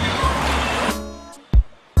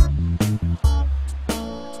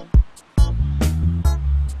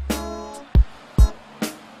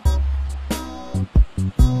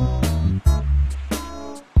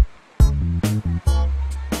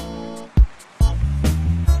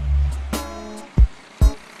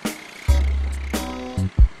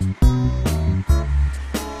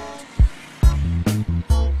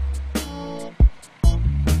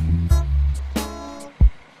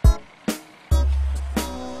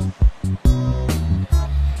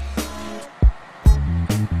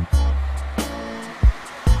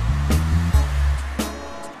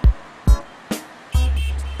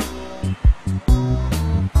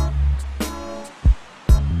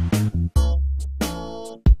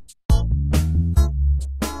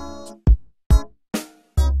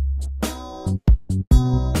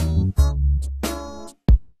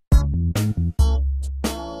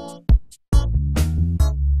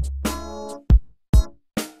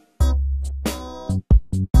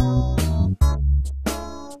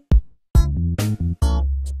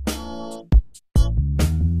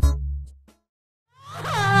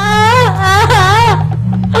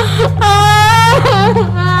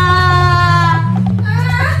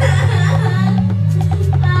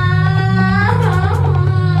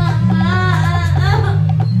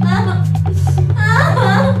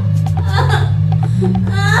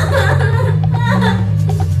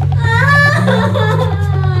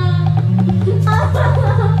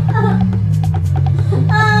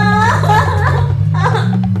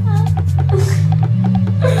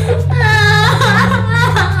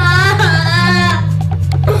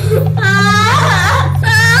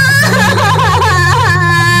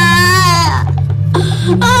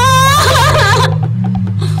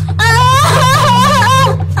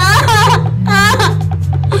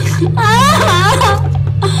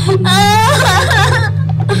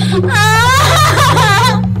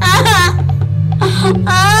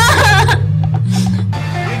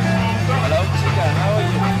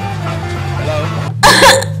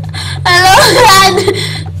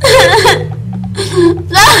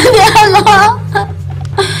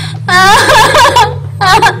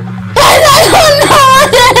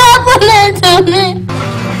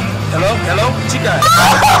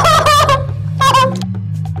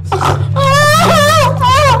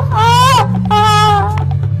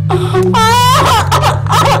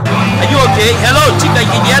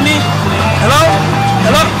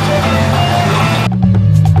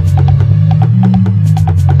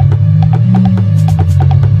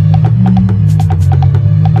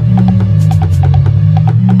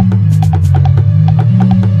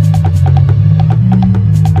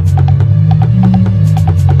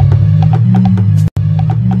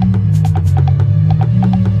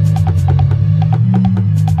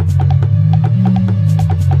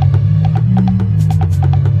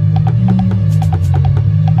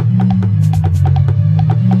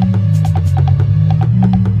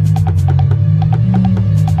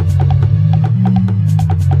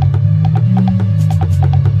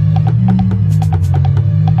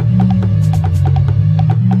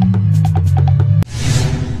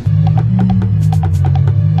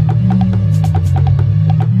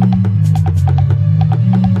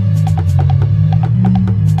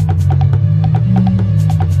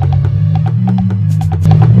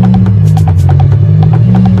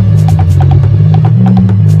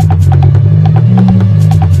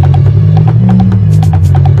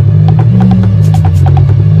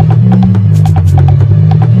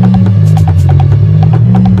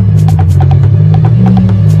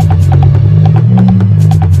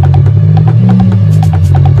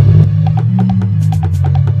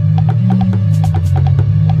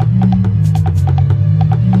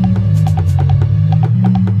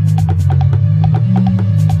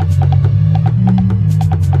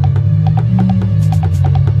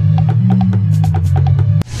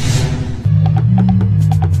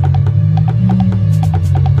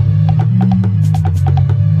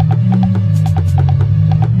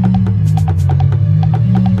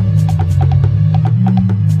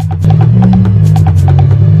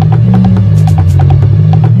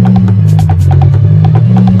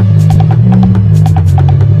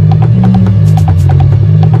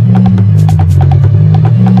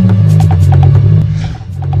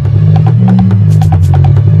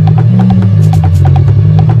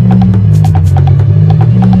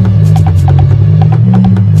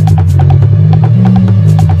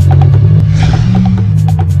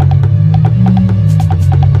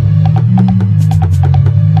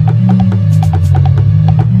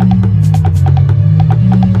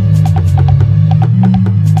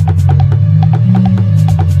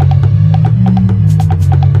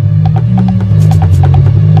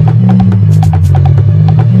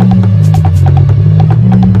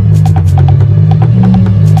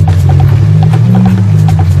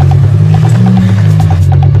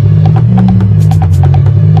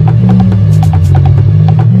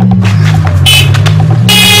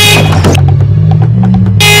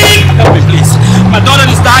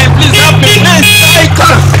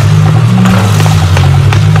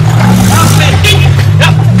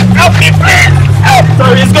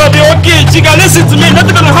 you can listen to me.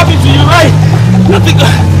 Nothing gonna happen to you, right? Nothing.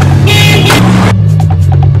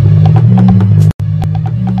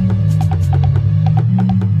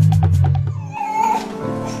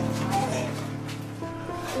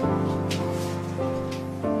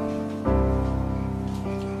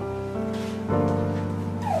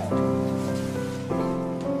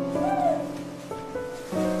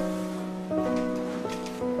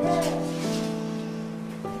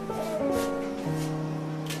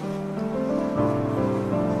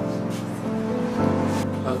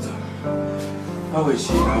 How is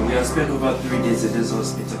she now? We have spent over 3 days in this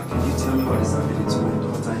hospital. Can you tell me what is happening to my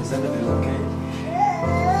daughter? Is everything okay?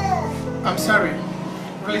 I'm sorry.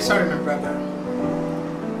 Really sorry, my brother.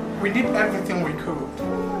 We did everything we could.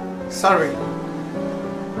 Sorry.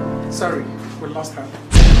 Sorry, we lost her.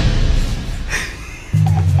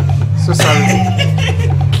 So sorry.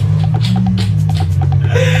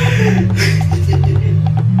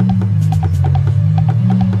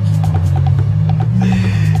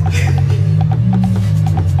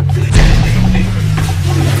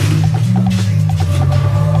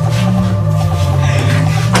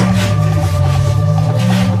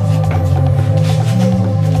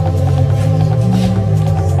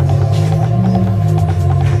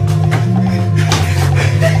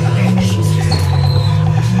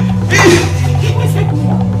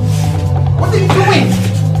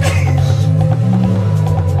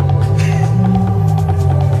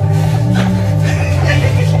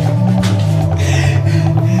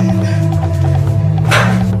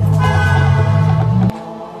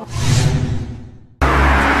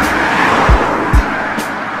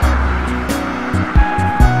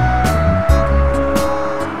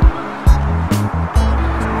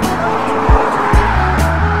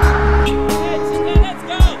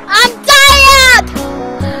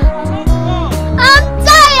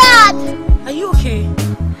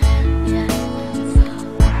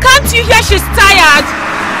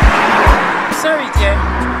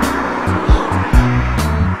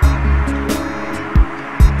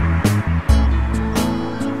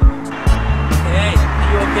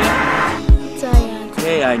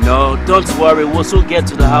 Don't worry, we'll soon get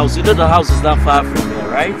to the house. You know the house is not far from here,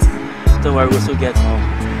 right? Don't worry, we'll soon get home.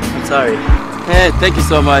 I'm sorry. Hey, thank you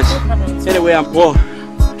so much. Anyway, I'm poor.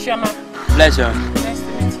 Shama. Pleasure. Nice to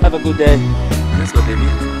meet you. Have a good day. Let's go, baby.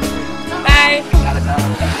 Bye.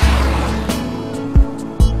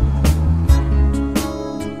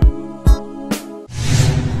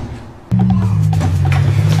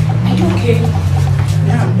 Are you okay?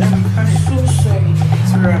 Yeah, I'm so sorry.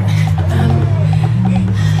 It's alright.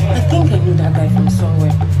 I think I know that guy from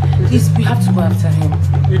somewhere. Please, we have to go after him.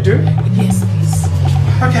 You do? Yes, please.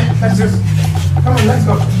 Okay, let's do it. Come on, let's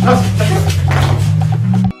go. Let's go.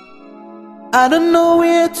 I don't know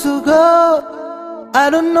where to go. I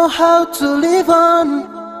don't know how to live on.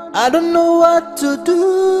 I don't know what to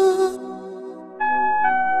do.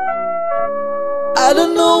 I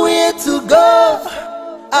don't know where to go.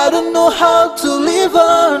 I don't know how to live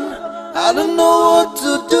on. I don't know what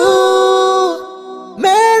to do.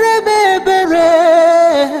 Mere Mebere,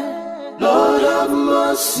 Lord of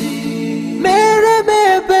mercy. Mere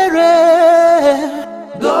Mebere,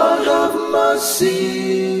 Lord of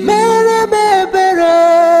mercy. Mere Mebere,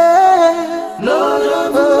 Lord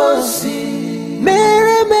of mercy.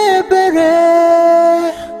 Mere Mebere,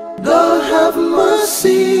 Lord have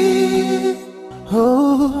mercy.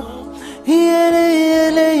 Oh, yele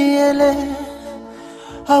yele yele,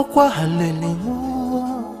 akwa halele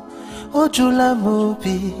ojula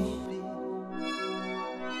mobi.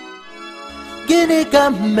 Gini ka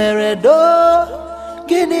mere do,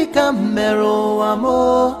 gini ka mere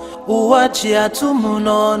amo, uwachi atumu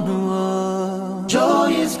n'onu.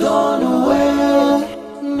 Joy is gone away.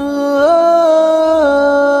 No.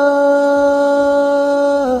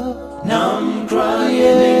 Now I'm crying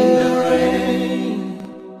in the rain.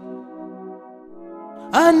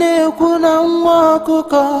 Ane-ekwu na nwa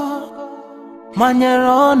ọkụkọ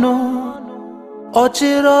manyere ọnụ,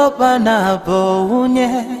 ọchịrị ọkpa na-abọ nwunye.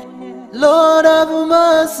 Lord have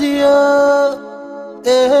mercy, oh,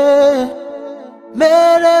 eh.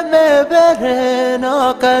 Mere mebere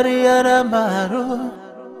no karịara marụ.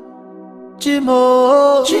 Chimo,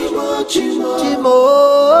 chimo, chimo, chimo,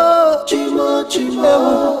 chimo, chimo.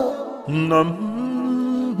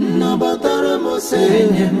 Nabatara mose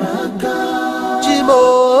enyemaka. Chimo,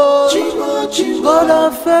 chimo, chimo. God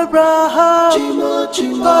of Abraham, chimo,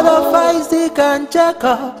 chimo. God of Isaac and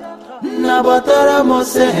Jacob. Nabatara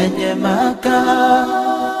mose enyemaka.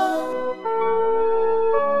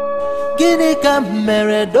 Gini ka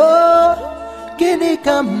mere do, gini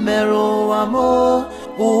ka mere amo,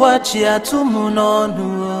 uwachi atumu n'onu.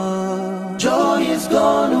 Joy is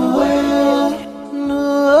gone away. No.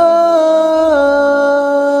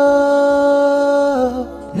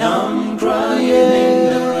 Now I'm crying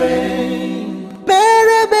in the rain.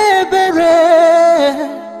 Bere,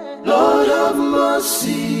 Lord of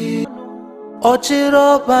mercy.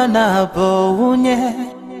 Ochiroba na bounye.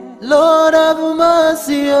 Lord of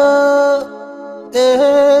mercy, oh.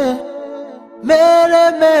 Mere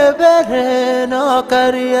me bere no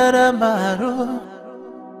kariera maru.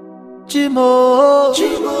 Chimo,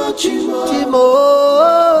 chimo, chimo, chimo,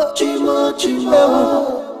 chimo, chimo.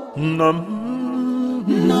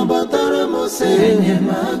 Nabatara mosenye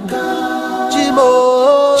maka. Chimo,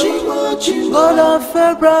 chimo, chimo. God of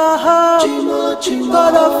Abraham, chimo, chimo.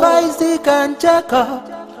 God of Isaac and Jacob.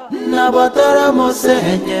 Nabatara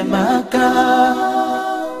mosenye maka.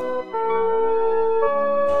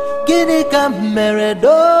 Gini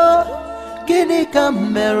kameredo, gini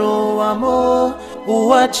kamero amo.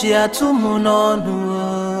 Uwachi atumu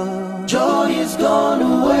nonu. Joy is gone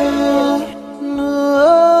away. No.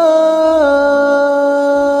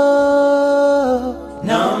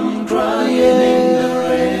 Now I'm crying in the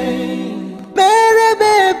rain.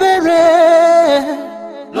 Bere,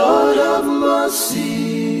 Lord of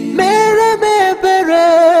mercy. Bere,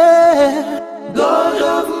 God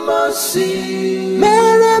of mercy.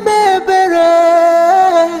 Bere,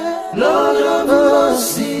 Lord of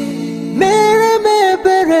mercy.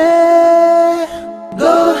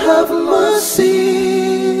 God have mercy.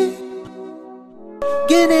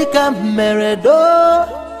 Gini kameredo,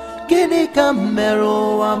 gini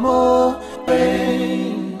kamero amo.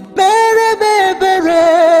 Bere,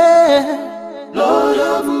 Lord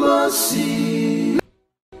of mercy.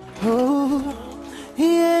 Oh,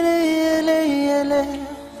 yele,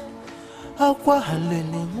 akwa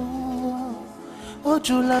halele mo.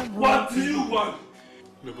 Ojula. What do you want?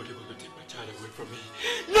 Nobody gonna take my child away from me.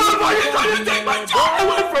 Nobody's gonna take my child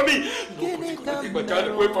away from me. Nobody's gonna take my child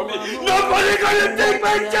away from me. Nobody's gonna take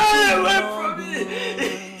my child away from me.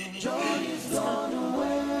 Joy is gone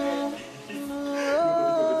away.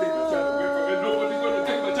 Nobody's gonna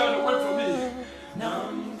take my child away from me. Now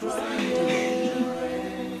I'm crying.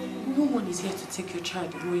 No one is here to take your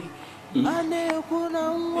child away. We're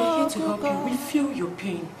here to help you. We feel your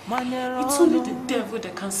pain. It's only the devil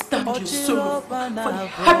that can stand your sorrow for the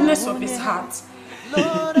hardness of his heart.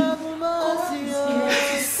 God is here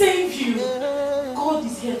to save you. God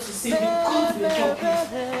is here to save you. God will help you.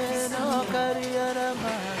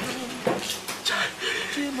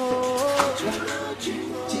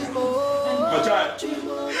 My child.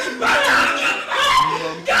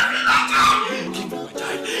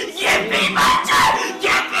 Give me my child!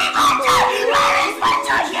 Give me my child! Where is my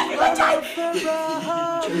child? Give me my child!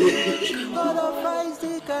 God of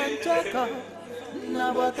Isaac and Jacob.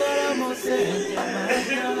 Nabatara mosenye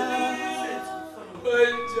maka. My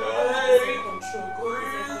child!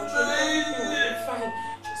 Fine.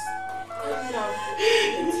 Just calm down.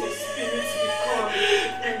 Let your spirit be calm.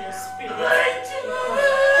 And your spirit be calm.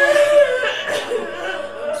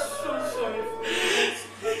 I'm so sorry for this.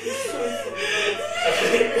 I'm sorry for this.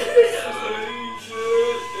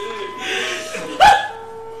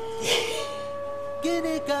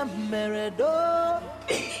 Gini kameredo,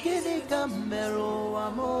 gini kamero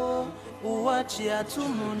amo. Uwachi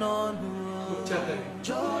atumu nonu.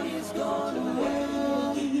 Joy is gone away.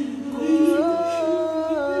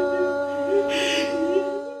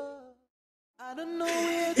 I don't know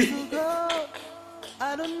where to go.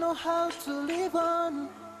 I don't know how to live on.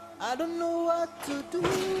 I don't know what to do.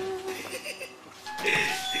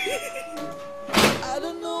 I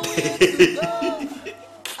don't know where to go.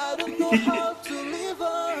 I don't know how to live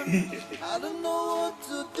on. I don't know what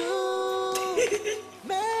to do.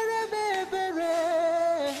 Mere,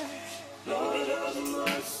 Lord of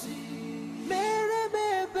mercy. Mere,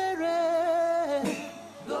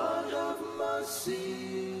 God of mercy.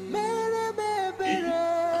 Mere, God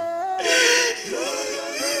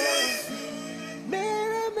of mercy.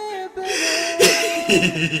 Mere,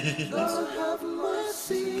 God have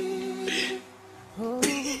mercy. Oh,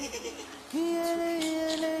 yele.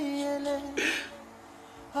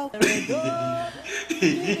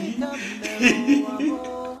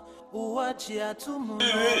 Uwachi atumu nonu.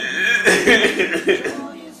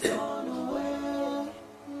 Joy is gone away.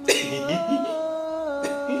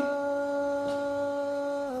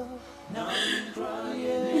 Now I'm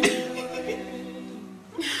crying.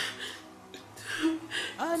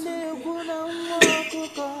 Aneguna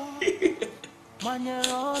mwakuko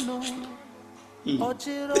Manyeronu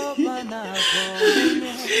Ochiroba na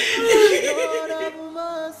bounye. Lord have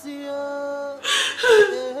mercy, oh.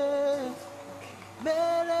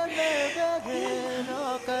 Mere no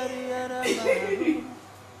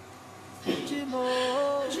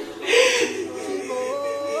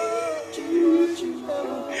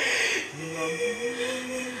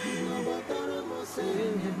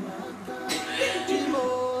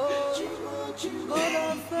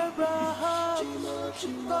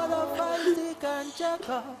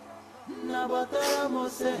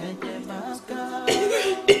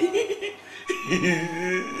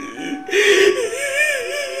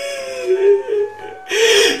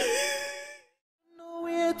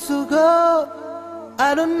Nowhere to go.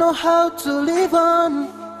 I don't know how to live on.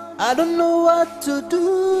 I don't know what to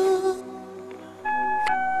do.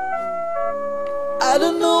 I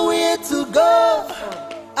don't know where to go.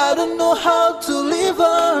 I don't know how to live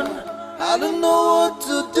on. I don't know what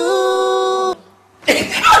to do.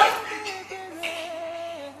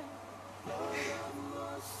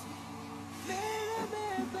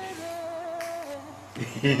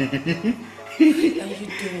 Why are you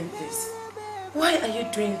doing this? Why are you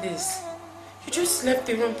doing this? You just left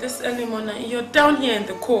the room this early morning and you're down here in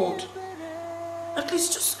the cold. At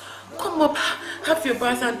least just come up, have your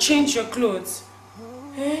bath and change your clothes.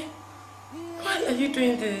 Eh? Why are you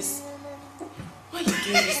doing this? Why are you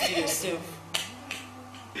doing this to yourself?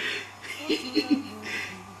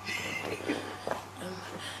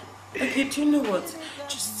 Okay, do you know what?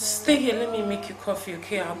 Just stay here, let me make you coffee,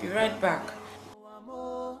 okay? I'll be right back.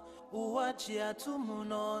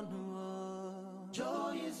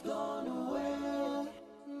 Joy is gone away.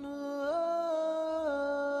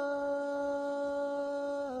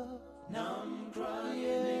 Now I'm crying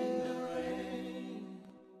in the rain.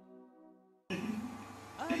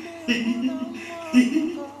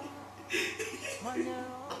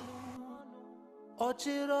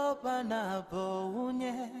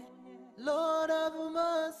 Lord have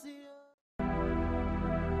mercy.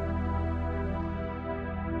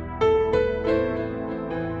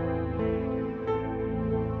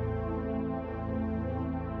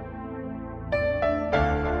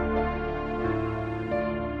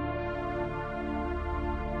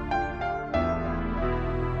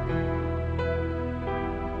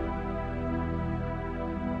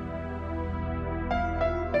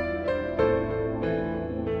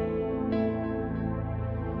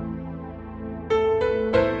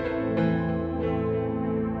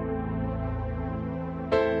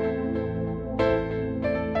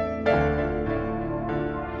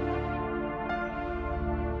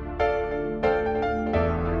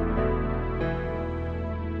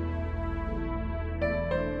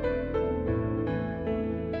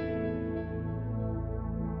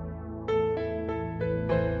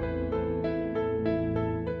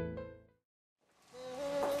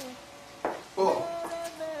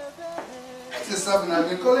 I've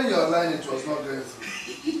been calling your line, it was not going through.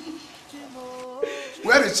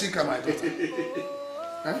 Where is Chika, my daughter?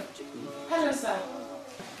 Huh? Hello, sir.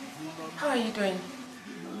 How are you doing?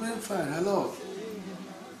 I'm doing fine, hello.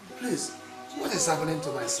 Please, what is happening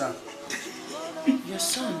to my son? Your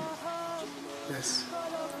son? Yes.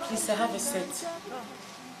 Please, I have a set.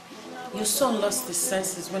 Your son lost his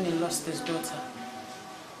senses when he lost his daughter.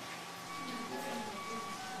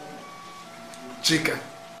 Chika,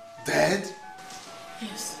 dead?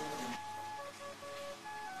 Yes.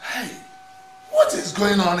 Hey, what is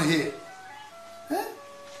going on here? Huh?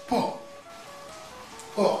 Paul,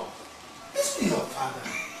 is he your father?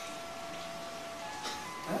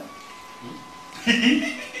 Huh?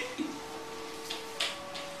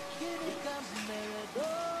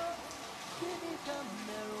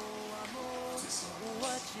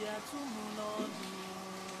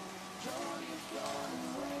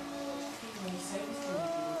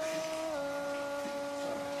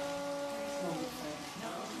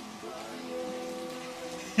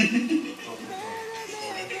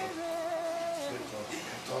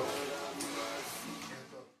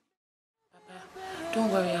 Don't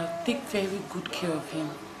worry, I'll take very good care of him.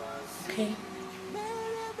 Okay?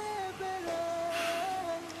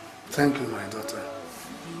 Thank you, my daughter.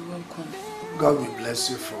 You're welcome. God will bless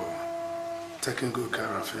you for taking good care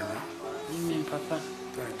of him. Amen, Papa.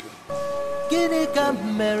 Thank you. Gini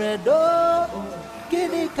kameredo,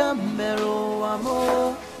 gini kamero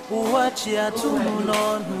amo, uwachi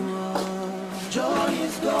atumunonu. Joy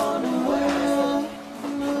is gone away.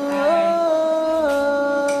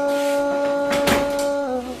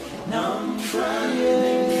 Now I'm crying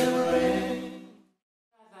in the rain.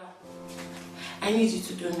 I need you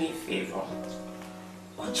to do me a favor.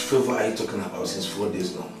 What favor are you talking about since 4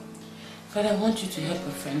 days now? But I want you to help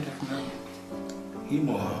a friend of mine. Him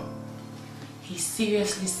or her? He's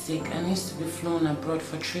seriously sick and needs to be flown abroad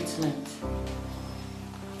for treatment.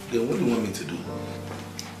 Then what do you want me to do?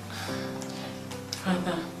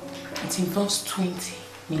 Father, it involves 20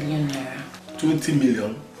 million naira. 20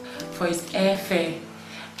 million? For his airfare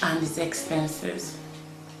and his expenses.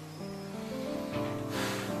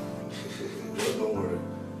 Don't worry.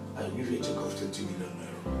 I'll give you a check of 20 million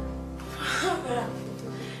naira. Father,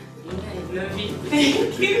 I love you.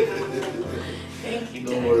 Thank you. Thank you.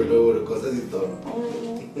 Don't worry, because that's it done.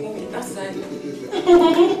 That's right.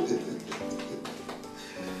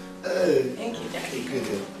 Hey. Thank you, Daddy. Okay,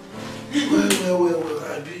 then. Well,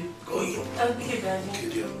 I'll be going. Okay, Daddy. Okay,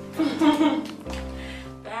 dear.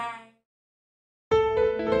 Bye.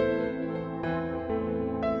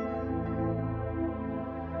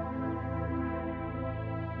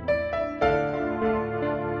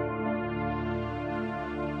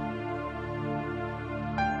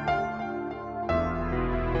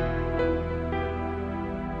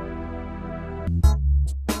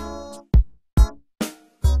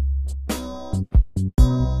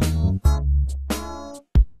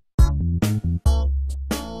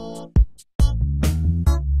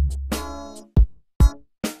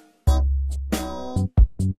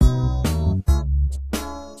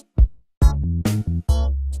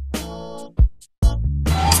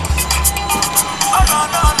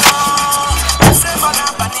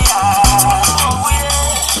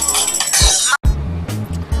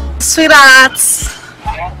 Sweetheart,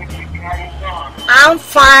 I'm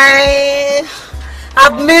fine.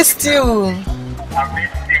 I've missed you. I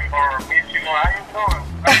missed you more. How you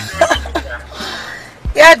doing?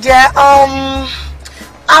 Yeah, dear.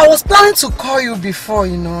 I was planning to call you before,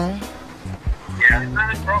 you know. Yeah, it's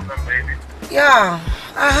not a problem, baby. Yeah,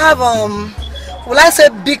 I have will I say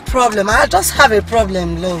big problem? I just have a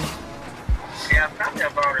problem, love. Yeah, tell me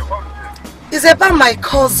about it. What is it? It's about my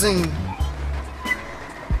cousin.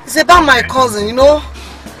 It's about my cousin, you know.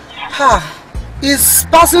 He's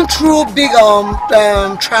passing through big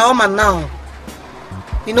trauma now.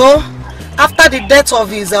 You know, after the death of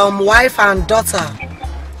his wife and daughter,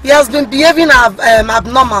 he has been behaving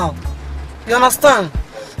abnormal. You understand?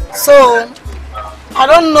 So I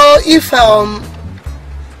don't know if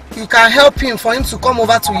you can help him for him to come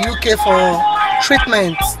over to UK for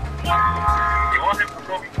treatment. You want him to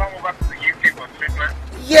come over to the UK for treatment?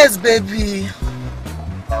 Yes, baby.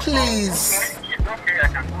 Please. It's okay, I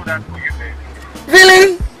can do that for you, baby.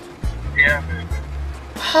 Really? Yeah, baby.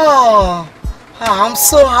 Oh, I'm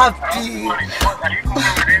so happy. Are you coming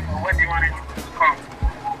with him or when do you want him to come?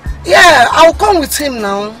 Yeah, I'll come with him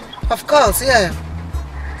now. Of course, yeah.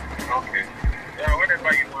 Okay. Yeah,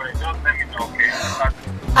 whenever you want it, just let me know, okay?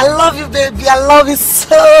 I love you, baby. I love you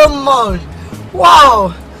so much.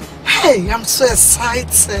 Wow. Hey, I'm so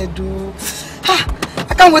excited, dude.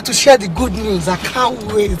 I can't wait to share the good news. I can't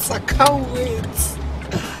wait. I can't wait.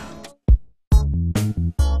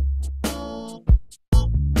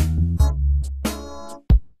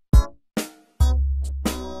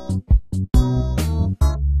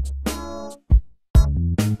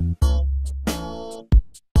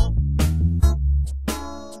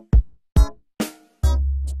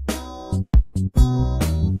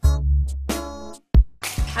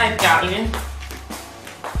 Hi, darling.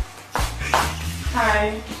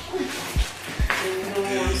 Hi. No,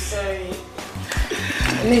 I'm sorry.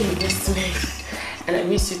 I know you missed me. And I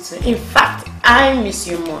miss you too. In fact, I miss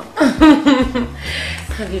you more. How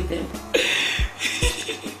have you been?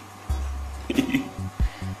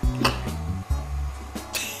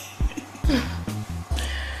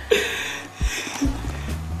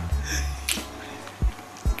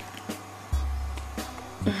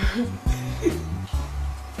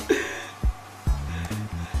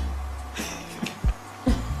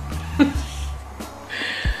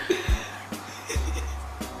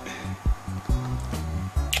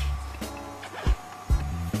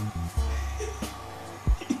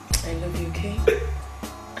 I love you, okay?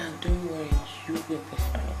 And don't worry, you will be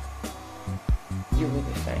fine. You will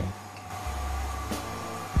be fine.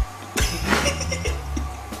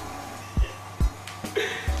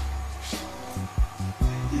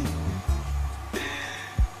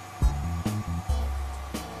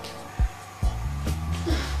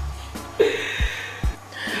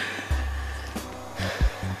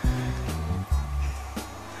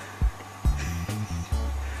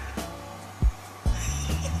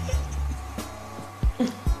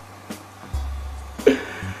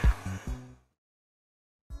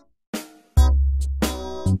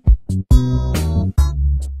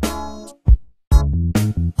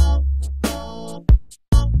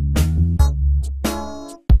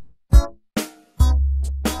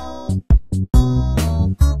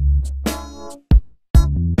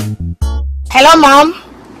 Hello, Mom.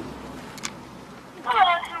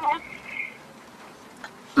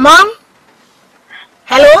 Mom?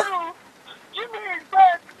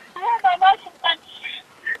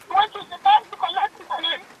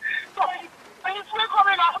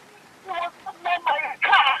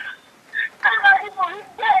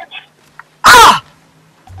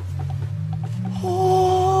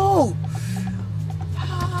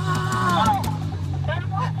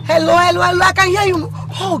 Hello, I can hear you.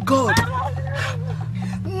 Oh, God.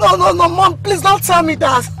 No, Mom, please don't tell me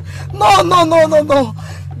that. No.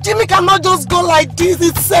 Jimmy cannot just go like this.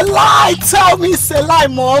 It's a lie. Tell me it's a lie,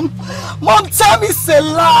 Mom. Mom, tell me it's a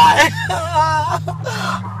lie.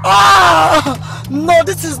 No,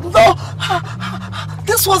 this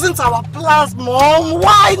wasn't our plans, Mom.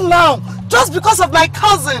 Why now? Just because of my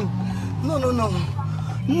cousin.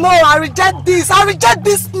 No, I reject this. I reject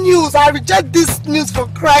this news. I reject this news for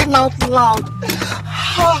crying out loud.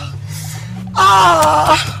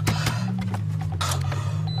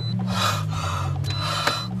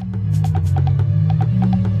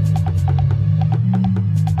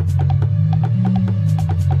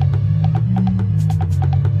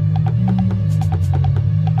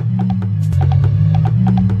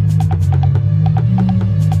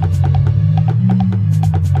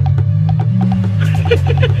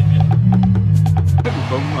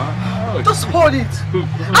 Just hold it.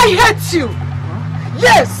 I hate you.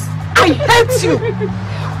 Yes, I hate you.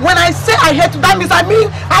 When I say I hate you, that means I mean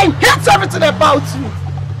I hate everything about you.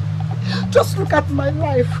 Just look at my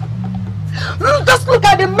life. Just look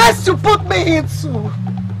at the mess you put me into.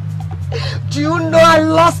 Do you know I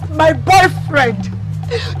lost my boyfriend?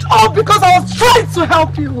 All because I was trying to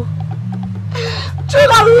help you. Do you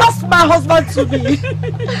know I lost my husband to me?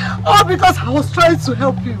 All because I was trying to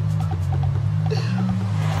help you.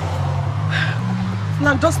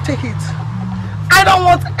 Now just take it. I don't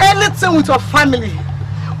want anything with your family.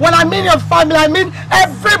 When I mean your family, I mean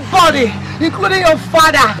everybody, including your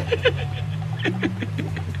father.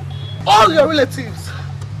 All your relatives.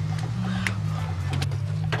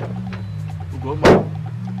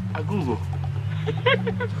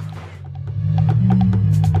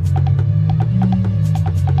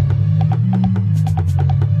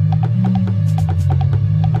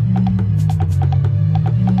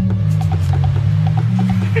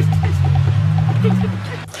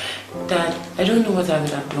 Dad, I don't know what I would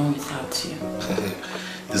have done without you.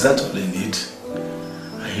 Is that all you need?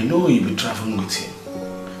 I know you'll be traveling with him,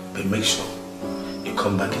 but make sure you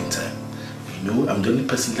come back in time. You know I'm the only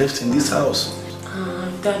person left in this house.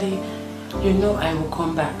 Daddy, you know I will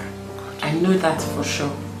come back. I know that for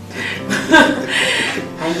sure.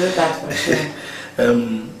 I know that for sure. I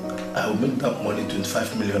will make that money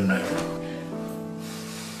 25 million naira.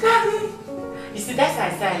 Daddy! You see, that's why I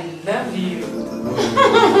say I love you.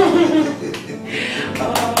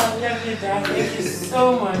 Oh, I love you, Dad. Thank you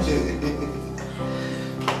so much.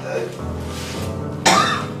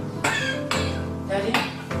 Daddy?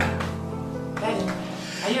 Daddy?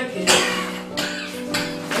 Are you okay?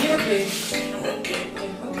 Are you okay? I'm okay.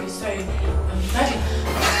 Okay, sorry. Daddy?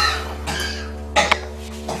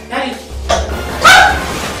 Daddy?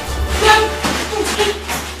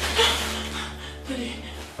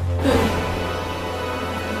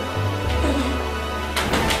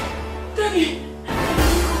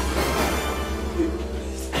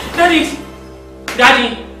 Daddy! Daddy!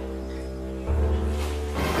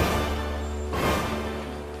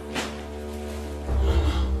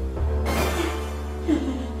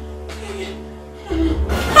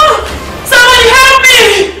 Somebody help me!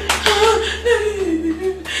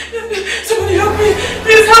 Somebody help me!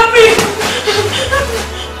 Please help me!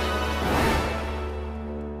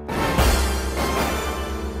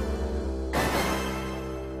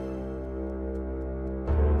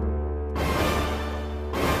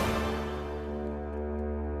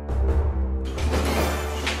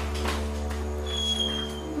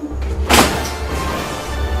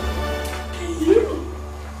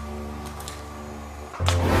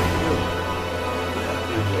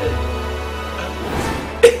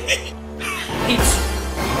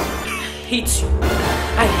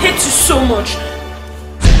 I hate you so much.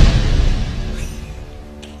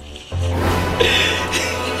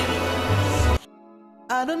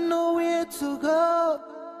 I don't know where to go.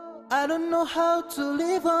 I don't know how to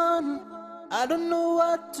live on. I don't know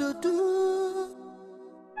what to do.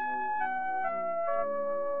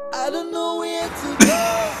 I don't know where to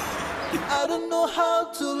go. I don't know how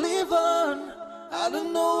to live on. I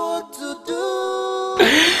don't know what to do.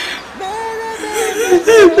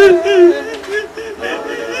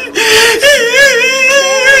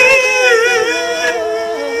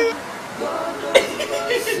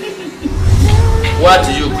 Why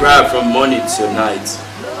do you cry from morning till night?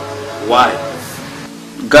 Why?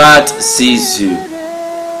 God sees you.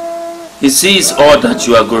 He sees all that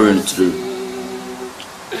you are going through.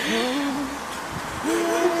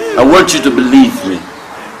 I want you to believe me.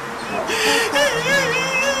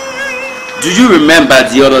 Do you remember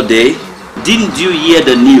the other day? Didn't you hear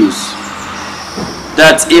the news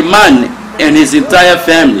that a man and his entire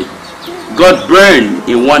family got burned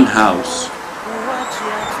in one house.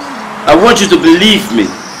 I want you to believe me.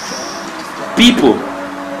 People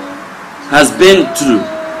has been through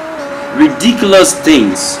ridiculous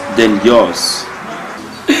things than yours.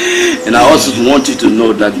 And I also want you to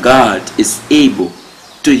know that God is able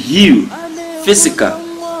to heal physical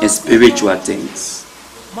and spiritual things.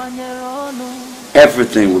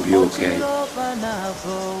 Everything will be okay.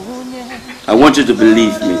 I want you to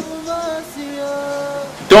believe me.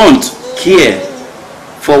 Don't care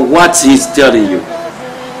for what he's telling you.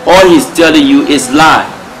 All he's telling you is lies.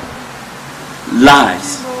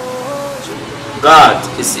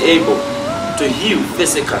 God is able to heal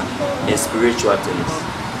physical and spiritual things.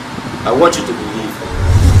 I want you to believe me.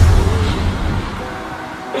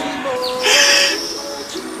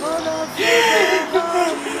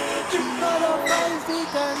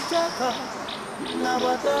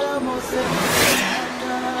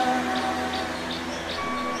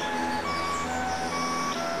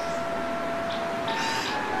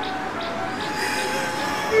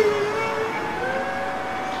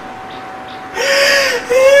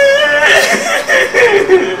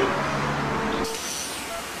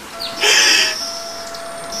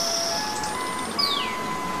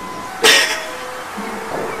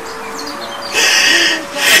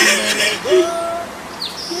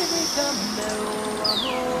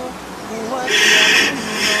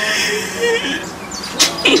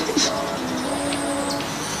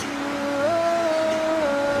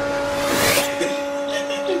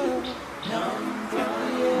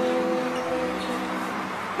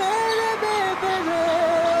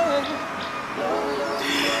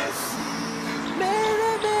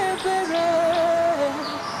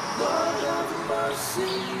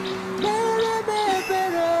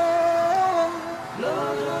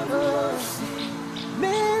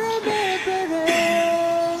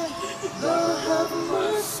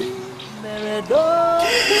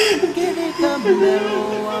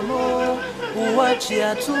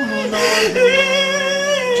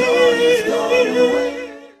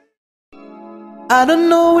 I don't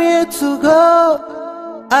know where to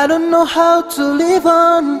go. I don't know how to live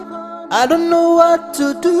on. I don't know what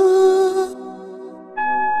to do.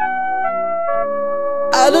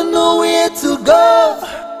 I don't know where to go.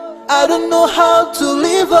 I don't know how to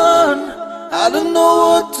live on. I don't know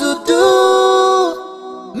what to do.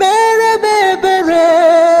 Mere bere,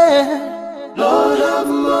 Lord have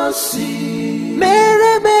mercy.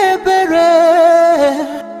 Mere bere,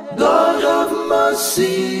 God have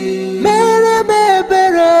mercy. Mere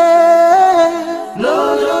bere,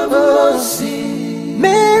 Lord have mercy.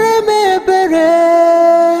 Mere bere,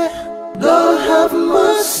 God have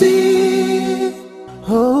mercy.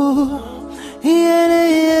 Oh, yele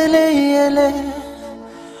yele yele,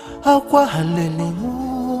 akwa halele mo,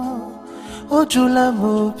 ojula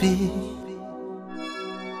mobi.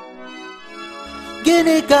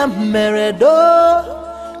 Gini ka mere do,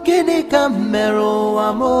 gini ka mere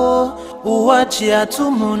amo, uwachi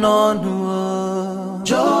atumu n'onu.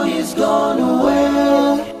 Joy is gone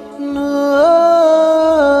away. No.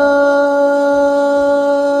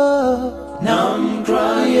 Now I'm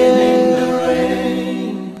crying in the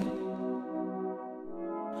rain.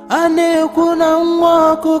 Ane kuna nwa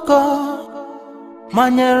ọkụkọ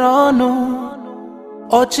manyere ọnụ,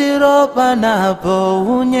 ọchịrị ọba na-abọ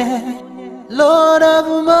nwunye. Lord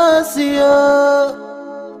have mercy, oh,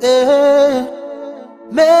 eh.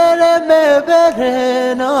 Mere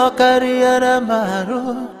mebere no kariera maru.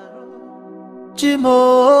 Chimo,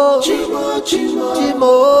 chimo, chimo,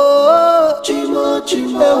 chimo, chimo,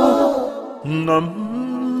 chimo.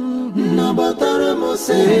 Nabatara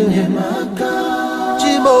mosenye maka.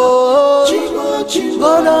 Chimo, chimo, chimo.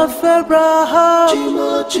 God of Abraham, chimo,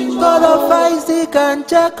 chimo. God of Isaac and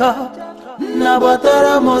Jacob.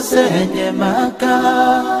 Nabatara mosenye maka.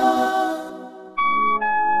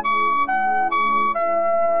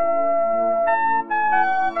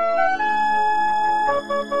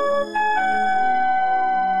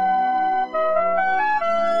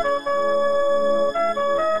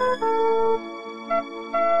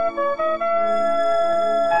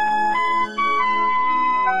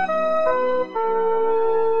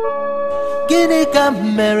 Gini ka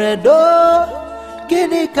mere do,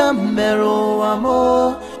 gini ka mere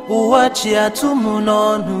amo, uwachi atumu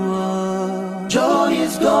n'onu. Joy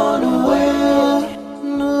is gone away.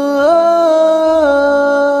 No.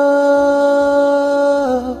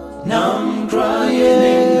 Now I'm crying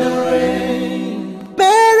in the rain.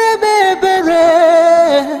 Mere bere,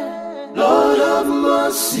 Lord have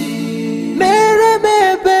mercy. Mere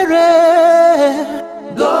bere,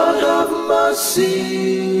 God have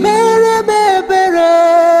mercy. Mere bere,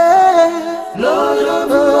 Lord have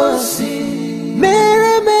mercy.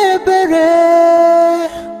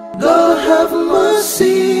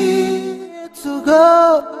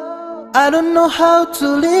 I don't know how to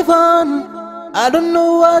live on. I don't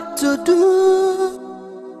know what to do.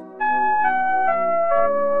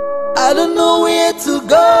 I don't know where to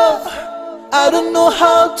go. I don't know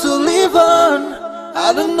how to live on.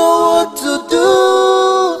 I don't know what to do.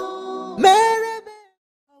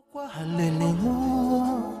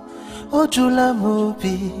 Ojula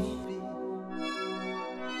mobi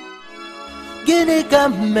Gini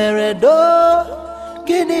kameredo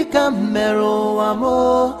Gini kamero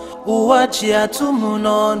amo Uwachi atumu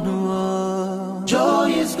nonu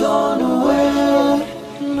Joy is gone away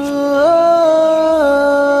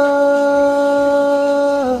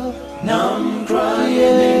Now I'm crying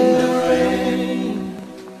in the rain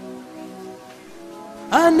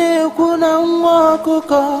Ane kuna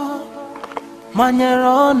mwakuko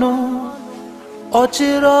Manyeronu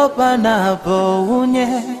Ochiropa na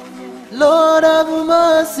bounye Lord have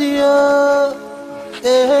mercy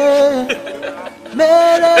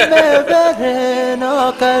Mere mebere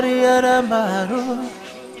no kariyara maru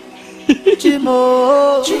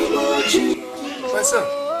Chimo My son.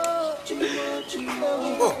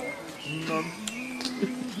 Oh.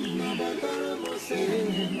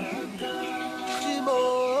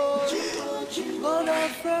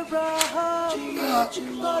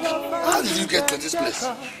 How did you get to this place?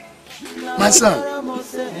 My son.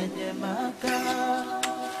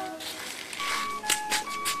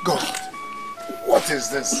 God, what is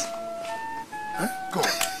this? Huh?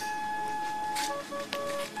 God.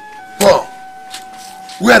 Paul,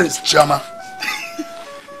 where is Chama?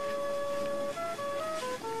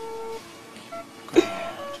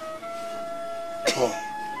 Paul.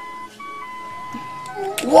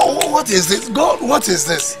 What is this? God, what is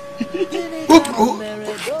this?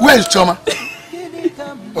 Where is Chama?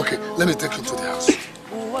 Okay, let me take you to the house.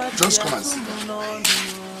 Just come and sit down.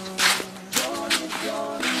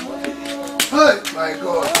 Hey, my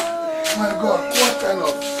God, what kind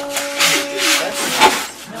of...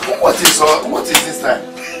 What is this time?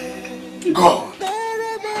 God.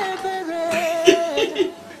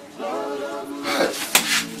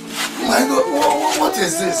 My God, what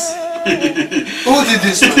is this? Who did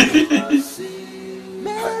this to you?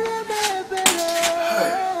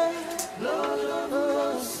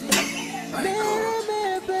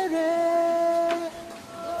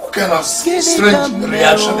 What kind of strange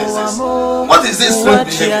reaction is this? What is this strange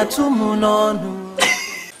behavior?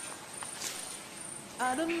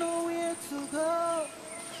 I don't know where to go.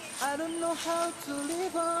 I don't know how to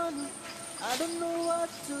live on. I don't know what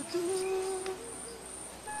to do.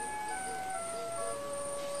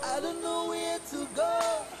 I don't know where to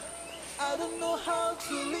go. I don't know how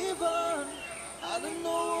to live on. I don't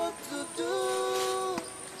know what to do.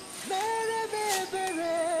 Mere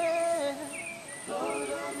mere, Lord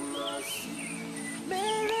have mercy.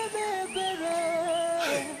 Mere mere,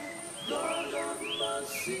 Lord have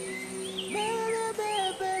mercy. Mere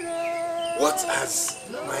mere. What has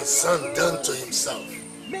my son done to himself?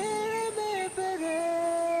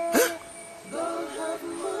 Huh?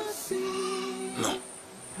 No.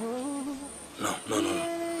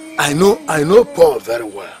 I know Paul very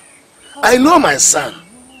well. I know my son.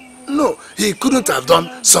 No, he couldn't have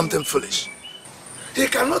done something foolish. He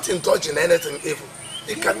cannot indulge in anything evil.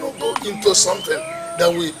 He cannot go into something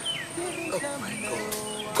that we... Oh my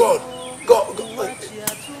God. God.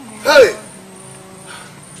 Hey!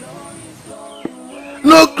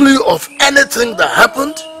 No clue of anything that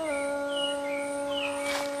happened.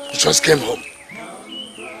 He just came home.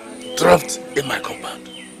 Dropped in my compound.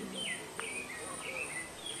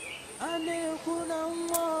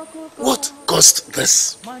 What caused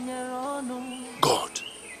this? God.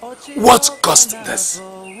 What caused this?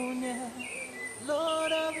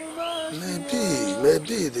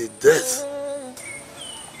 Maybe the death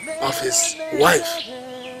of his wife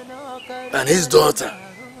and his daughter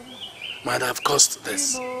might have caused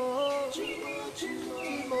this.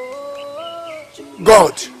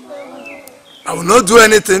 God, I will not do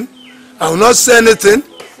anything. I will not say anything.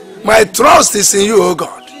 My trust is in you, oh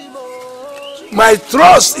God. My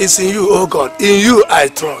trust is in you, oh God. In you I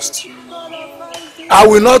trust. I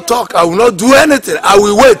will not talk. I will not do anything. I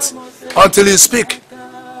will wait until you speak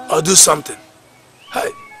or do something.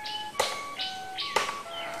 Hey.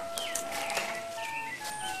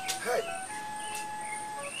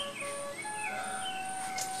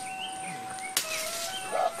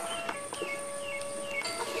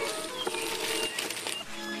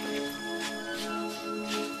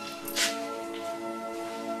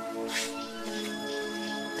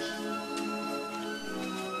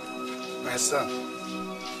 My son.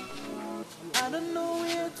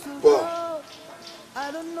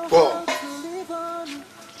 Paul.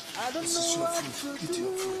 This is your food. Eat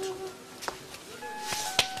your food.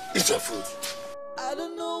 Eat your food. I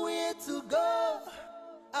don't know where to go.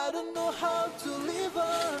 I don't know how to live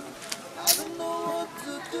on. I don't know what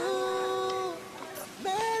to do.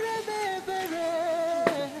 Mere,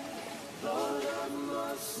 Lord have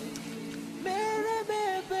mercy. Mere,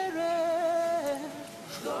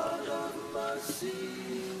 Lord have mercy.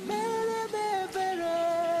 Mere,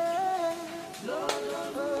 Lord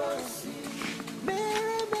have mercy.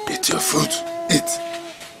 Eat your food. Eat.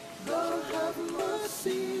 Lord have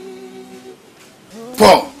mercy.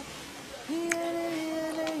 Paul,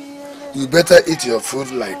 you better eat your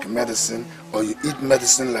food like medicine, or you eat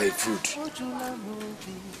medicine like food.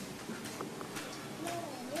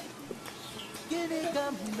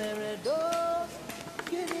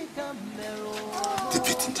 Dip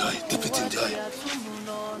it in joy, dip it in joy.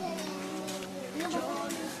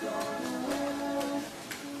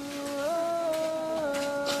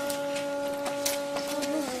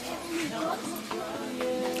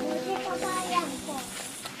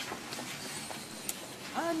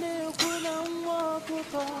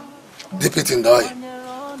 Dip it in joy.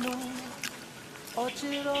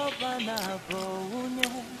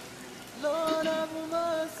 Lord have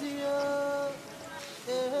mercy,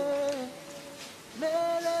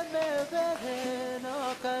 no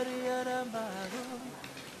carriera maru.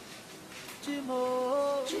 Chimo,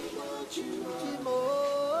 chimo, chimo,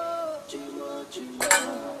 chimo, chimo, chimo.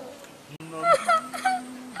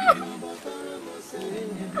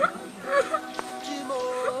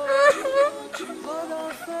 God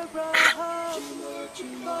of Abraham,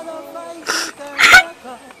 God of Isaac and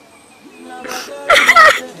Jacob.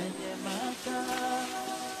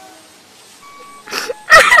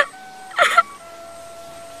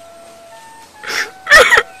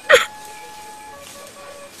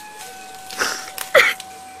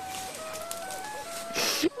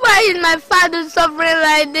 Why is my father suffering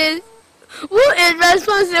like this? Who is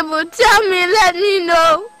responsible? Tell me, let me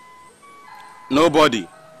know. Nobody.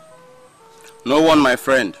 No one, my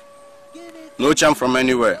friend. No charm from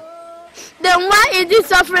anywhere. Then why is he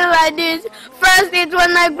suffering like this? First it was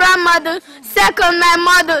my grandmother, second my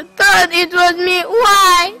mother, third it was me.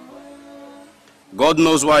 Why? God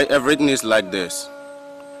knows why everything is like this.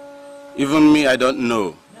 Even me, I don't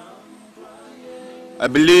know. I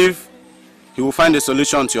believe He will find a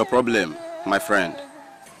solution to your problem, my friend.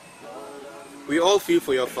 We all feel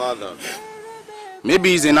for your father.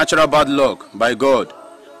 Maybe it's a natural bad luck by God.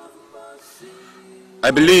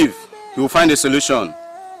 I believe He will find a solution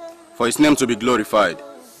for His name to be glorified.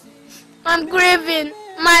 I'm grieving.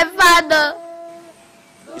 My father.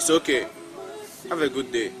 It's okay. Have a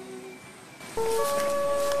good day.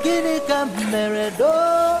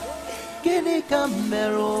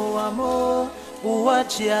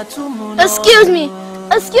 Excuse me.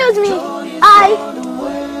 Excuse me.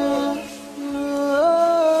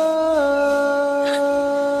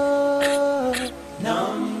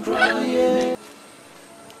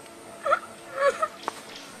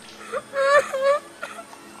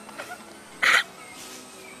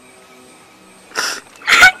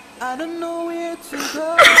 I don't know where to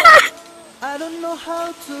go. I don't know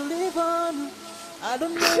how to live on. I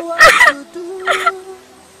don't know what to do.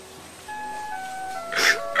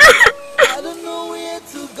 I don't know where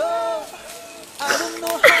to go. I don't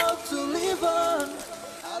know how to live on.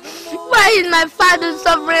 Why is my father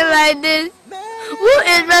suffering like this? Who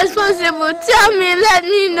is responsible? Tell me, let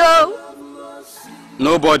me know.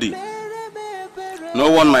 Nobody. No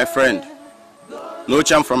one, my friend. No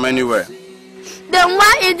charm from anywhere. Then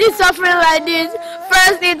why is he suffering like this?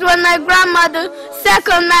 First it was my grandmother,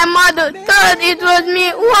 second my mother, third it was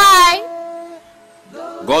me. Why?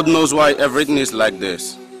 God knows why everything is like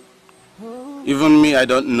this. Even me, I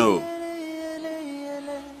don't know.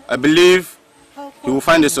 I believe He will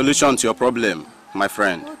find a solution to your problem, my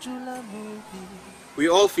friend. We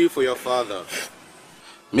all feel for your father.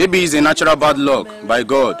 Maybe it's a natural bad luck by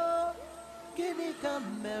God.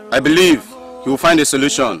 I believe He will find a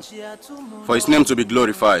solution for His name to be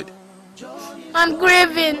glorified. I'm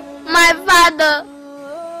grieving. My father.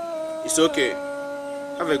 It's okay.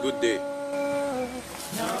 Have a good day.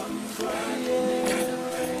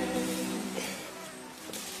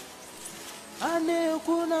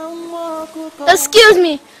 Excuse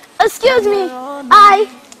me. Excuse me.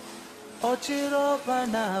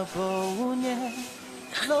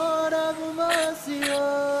 Lord have mercy,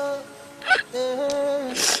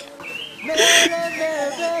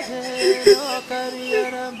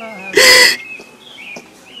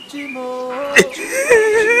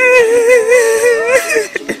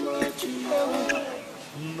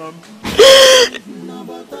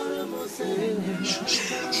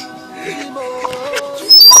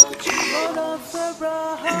 God of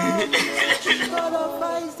Abraham,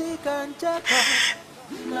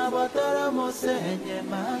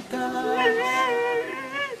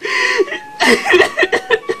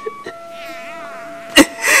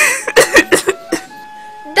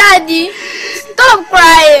 Daddy, stop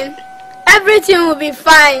crying. Everything will be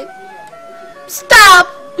fine. Stop.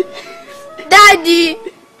 Daddy.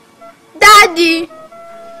 Daddy.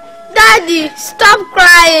 Daddy, stop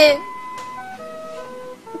crying.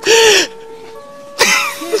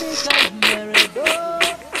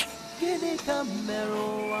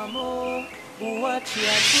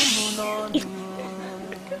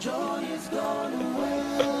 Joy is gone away.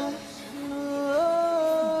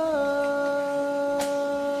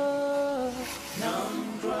 Now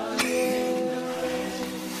I'm crying.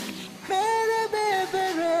 Mere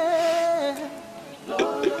bebere,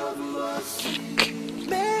 Lord of mercy.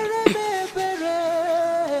 Mere bebere,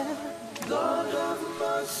 Lord of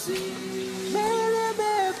mercy. Mere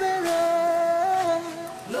bebere,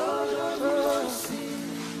 Lord of mercy.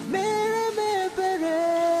 Mere bebere,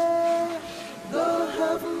 Lord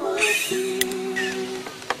have mercy.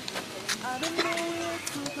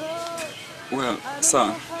 Well,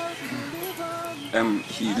 sir,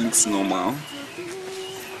 he looks normal.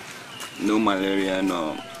 No malaria,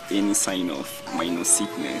 no any sign of minor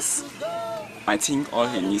sickness. I think all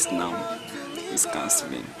he needs now is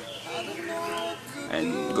counseling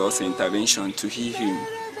and God's intervention to heal him.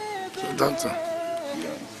 So, doctor,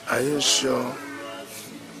 are you sure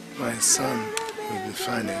my son will be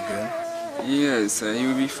fine again? Yes, he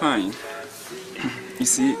will be fine. You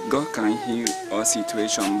see, God can heal all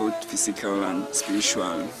situations, both physical and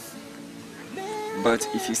spiritual. But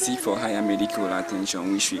if you seek for higher medical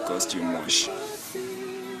attention, which will cost you much.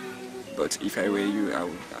 But if I were you, I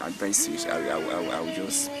would advise you, I would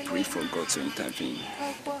just pray for God to intervene.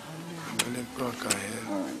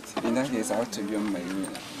 Alright. In that case, I have to be on my way.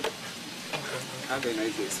 Have a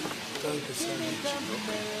nice day, sir. Thank you so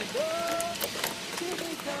much.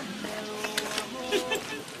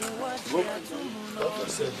 Doctor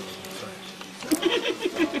said you will be fine.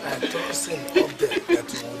 I told him up there that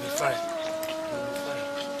you will be fine.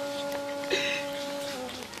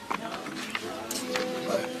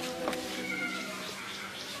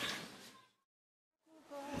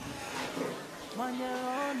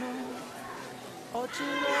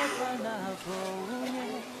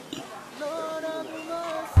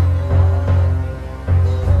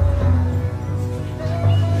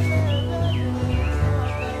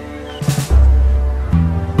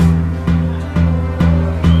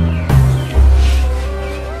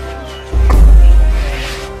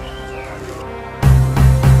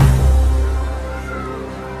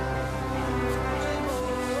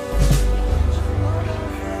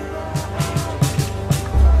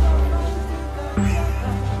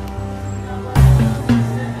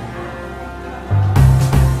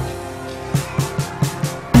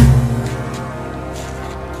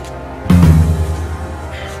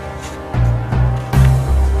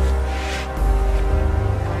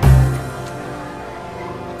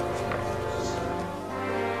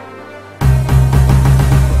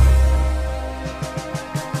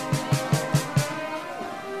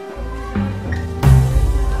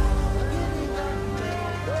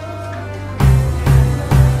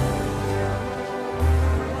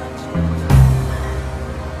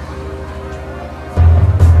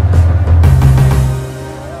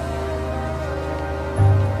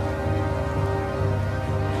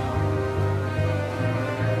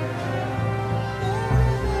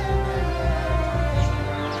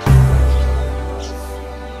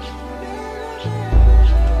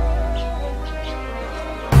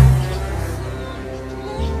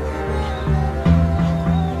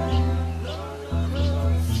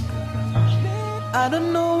 I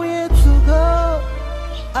don't know where to go.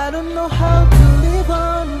 I don't know how to live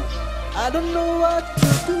on. I don't know what to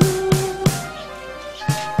do.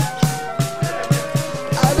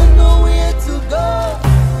 I don't know where to go.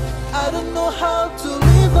 I don't know how to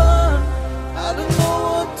live on. I don't know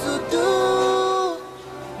what to do.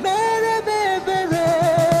 Mere bebere,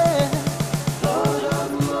 Lord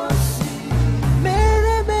of mercy.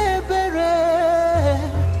 Mere bebere,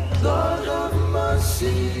 Lord of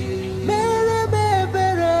mercy.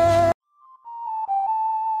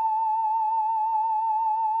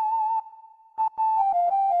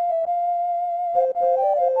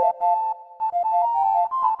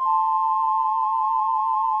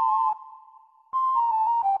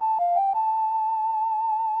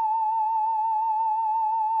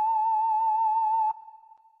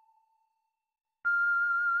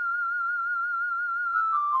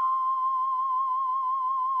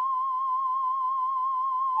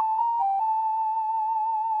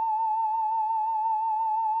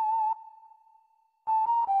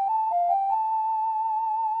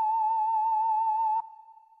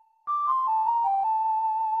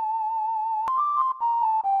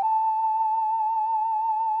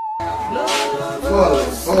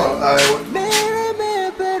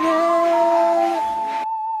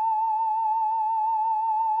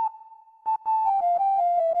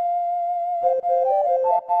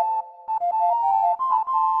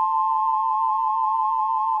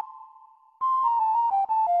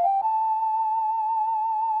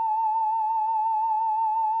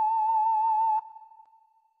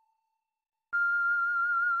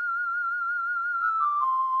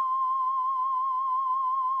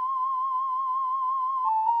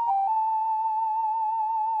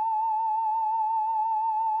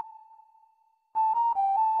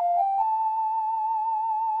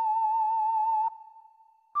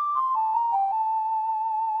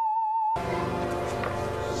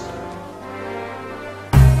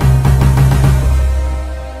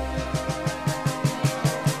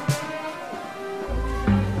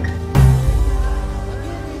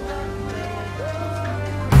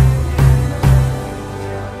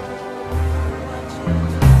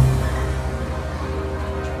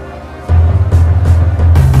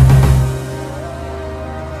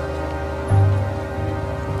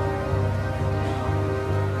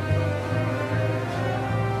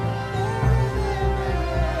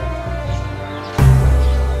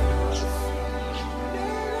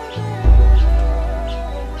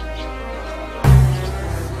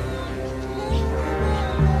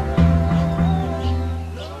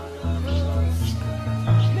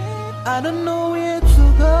 I don't know where to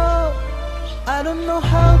go. I don't know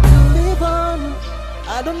how to live on.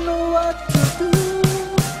 I don't know what to do.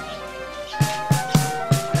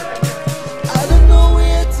 I don't know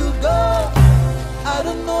where to go. I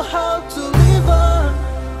don't know how to live on.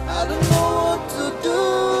 I don't know what to do.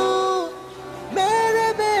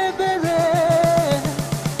 Mere bebere,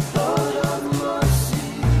 Lord of mercy.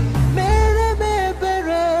 Mere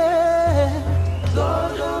bebere,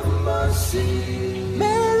 Lord of mercy.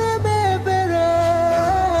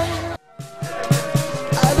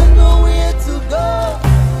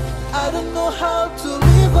 How to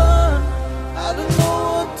live on, I don't know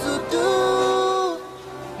what to do.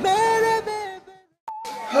 Mary, baby.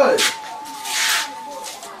 Hey.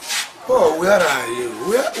 Oh, where are you?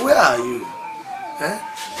 Where are you? Eh?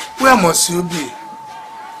 Where must you be?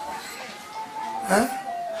 Eh?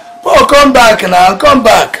 Oh, come back now, come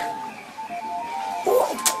back.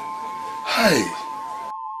 Oh. Hey.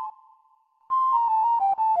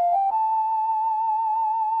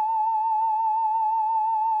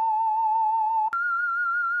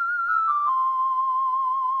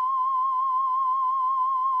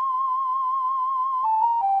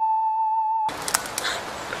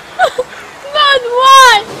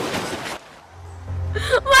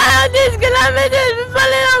 Why are these calamities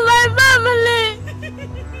falling on my family?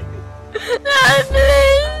 Lord,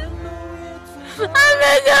 please. I'm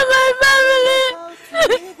missing my family.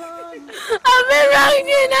 I've been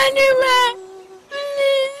wronged in any way.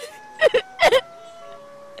 Please.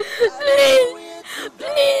 Please.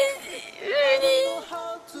 Please. Please.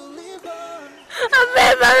 I've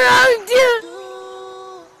never wronged you.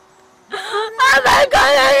 Have I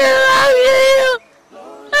gone any wrong to you?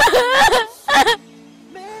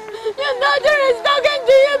 Your daughter is talking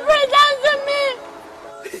to you, please answer me.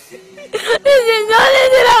 This is the only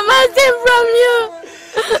thing I'm asking from you.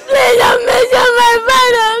 Please don't mention my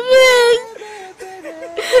father, please.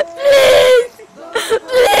 Please.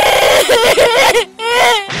 Please.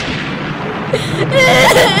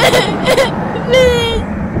 Please.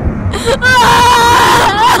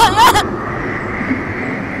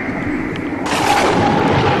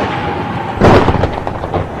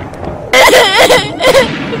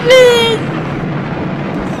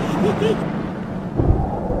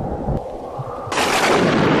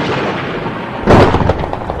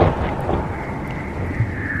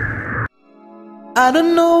 I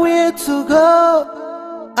don't know where to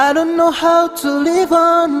go. I don't know how to live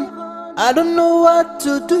on. I don't know what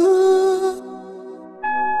to do.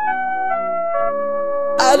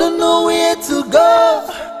 I don't know where to go.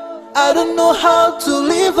 I don't know how to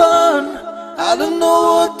live on. I don't know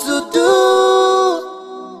what to do.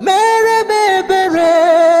 Mere bebere,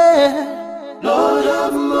 Lord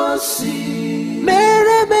of mercy.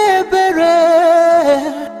 Mere bebere,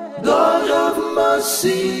 Lord of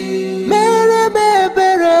mercy. Mere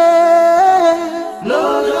bebere,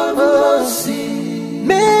 Lord of mercy.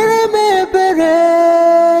 Mere bebere,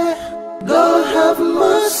 God have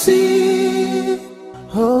mercy.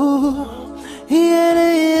 Oh, yele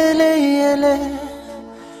yele yele,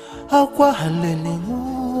 akwa halele mo,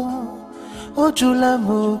 ojula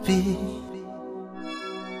mobi.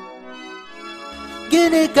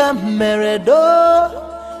 Gini ka mere do,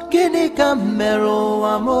 gini ka mere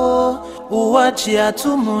wamo, Uwachi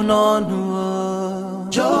atumu n'ọnụ.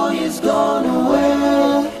 Joy is gone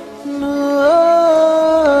away. No.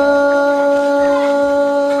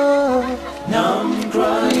 Now I'm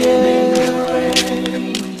crying in the rain.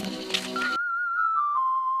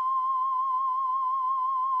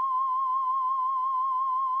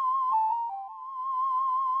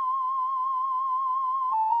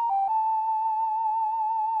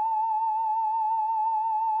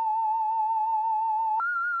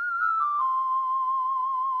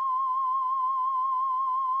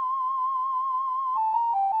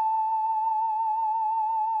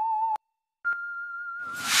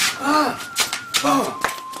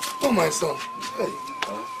 Oh, my son. Hey.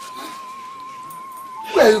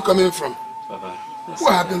 Where are you coming from? Papa.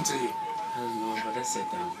 What happened to you? I don't know, but let's sit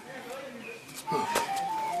down.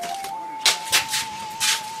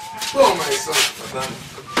 Oh, my son. Papa.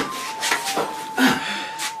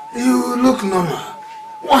 You look normal.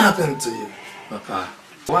 What happened to you? Papa,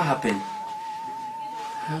 what happened?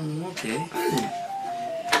 I'm okay.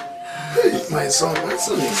 Hey, my son is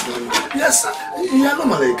normal. Yes, sir. You are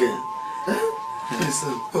normal again.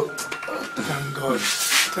 Listen, thank God.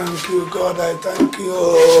 Thank you, God. I thank you.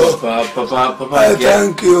 Papa, I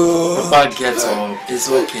thank you. Papa, get up. It's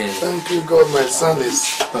okay. Thank you, God. My son is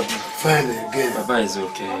fine again. Papa is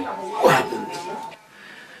okay. What happened?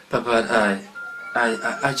 Papa,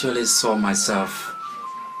 I actually saw myself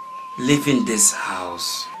leaving this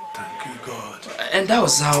house. Thank you, God. And that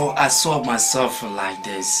was how I saw myself like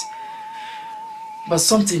this. But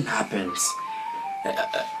something happened.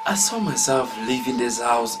 I saw myself leaving this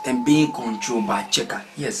house and being controlled by Chika.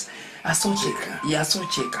 Yes, I saw Chika. Yeah, I saw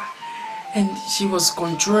Chika. And she was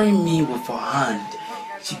controlling me with her hand.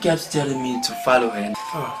 She kept telling me to follow her.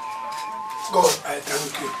 Oh, God, I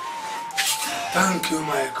thank you. Thank you,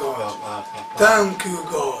 my God. Papa. Thank you,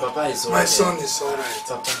 God. Papa is okay. My son is alright.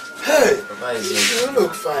 Papa. Hey, Papa is okay. You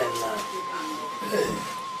look fine now. Hey,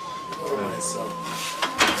 oh, my son.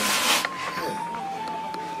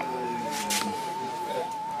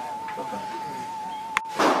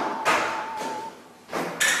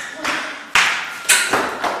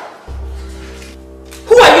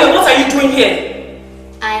 Doing here?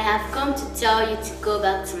 I have come to tell you to go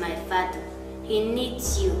back to my father. He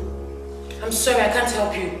needs you. I'm sorry, I can't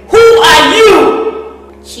help you. Who are you?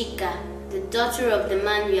 Chika, the daughter of the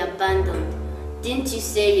man you abandoned. Didn't you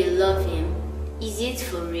say you love him? Is it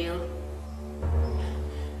for real?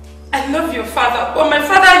 I love your father, but my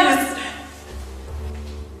father is...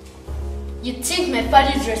 You think my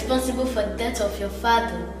father is responsible for the death of your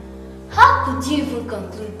father? How could you even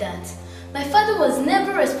conclude that? My father was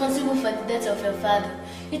never responsible for the death of your father.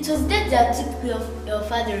 It was death that took your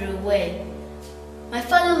father away. My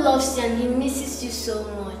father loves you and he misses you so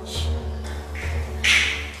much.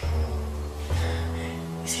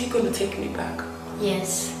 Is he going to take me back?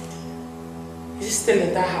 Yes. Is he still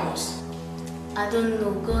in that house? I don't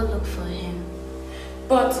know. Go look for him.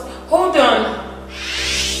 But, hold on.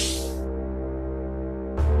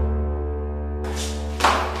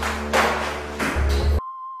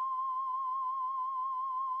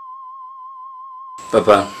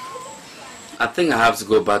 Papa, I think I have to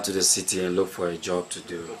go back to the city and look for a job to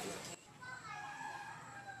do.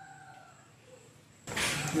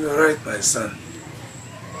 You're right, my son.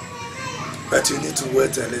 But you need to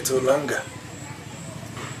wait a little longer.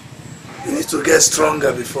 You need to get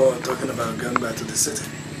stronger before talking about going back to the city.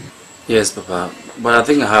 Yes, Papa. But I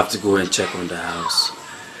think I have to go and check on the house.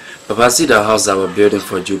 Papa, see the house that we're building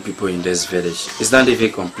for Jew people in this village. It's not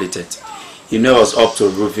even completed. You know, it was up to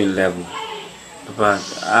roofing level. Papa,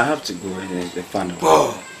 I have to go and find out.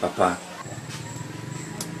 Oh. Papa.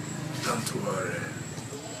 Don't worry.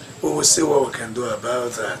 We will see what we can do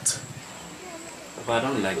about that. Papa, I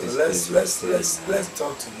don't like this place. Let's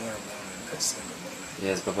talk tomorrow morning. Let's see in the morning.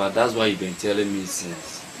 Yes, Papa, that's why you've been telling me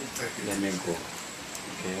since. Let me go.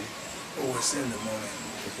 Okay? We will see in the morning.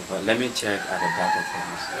 Okay, Papa, let me check at the back of the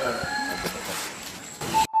house. Alright. Okay, Papa.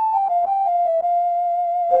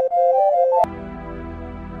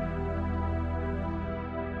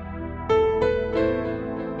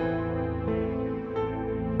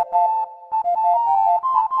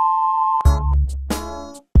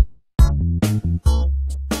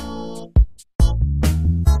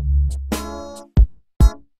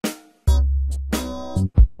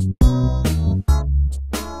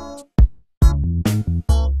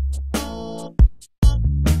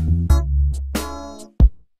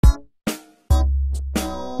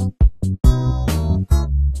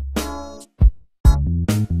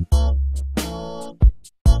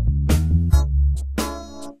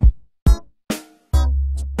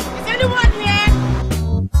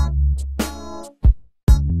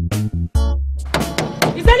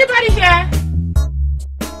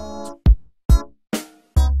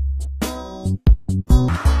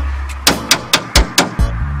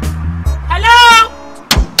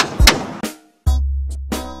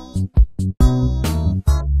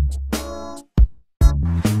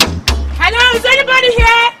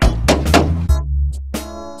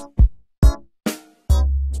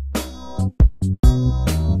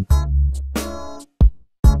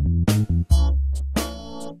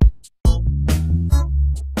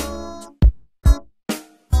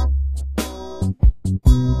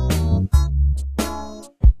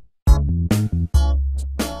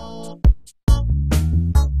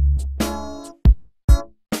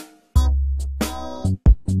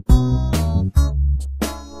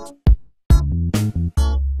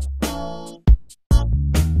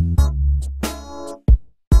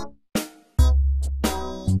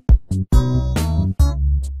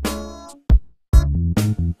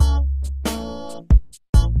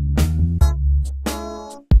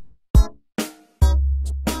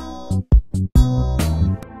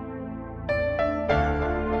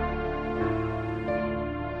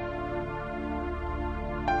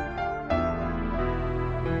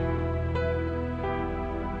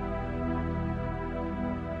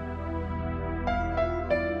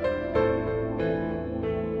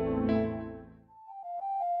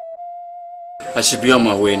 I should be on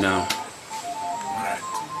my way now. Alright.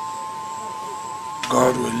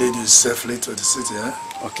 God will lead you safely to the city, eh?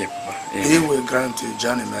 Okay, Papa. Amen. He will grant you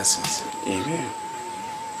journey mercies. Amen.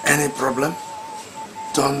 Any problem?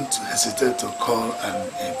 Don't hesitate to call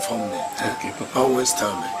and inform me. Eh? Okay, Papa. Always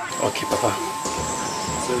tell me. Okay, Papa.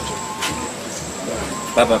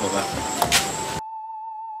 Bye, bye, Papa.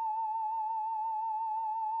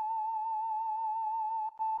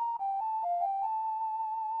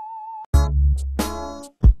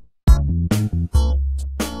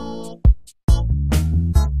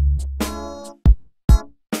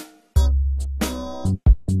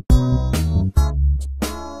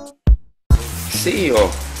 See you.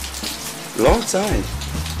 Long time.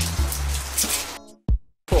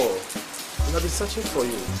 Paul, we have been searching for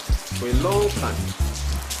you for a long time.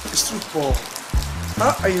 It's true, Paul.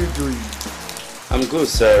 How are you doing? I'm good,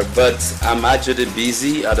 sir, but I'm actually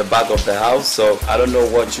busy at the back of the house, so I don't know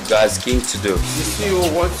what you guys came to do. The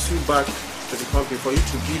CEO wants you back to the company for you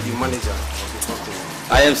to be the manager of the company.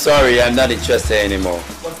 I am sorry, I'm not interested anymore.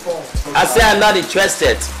 I say I'm not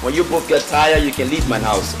interested. When you both get tired, you can leave my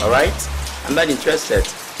house, alright? I'm not interested.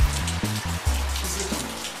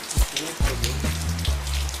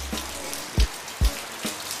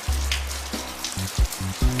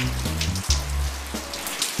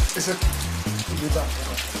 Is it? We'll be back.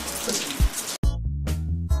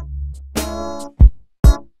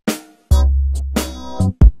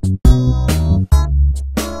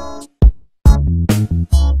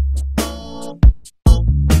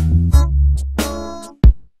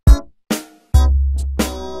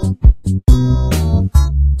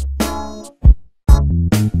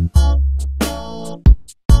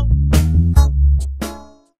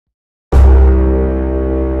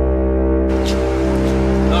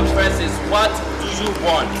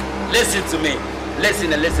 Listen to me.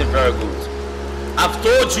 Listen and listen very good. I've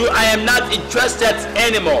told you I am not interested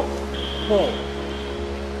anymore. Paul,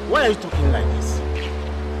 why are you talking like this?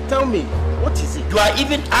 Tell me, what is it? You are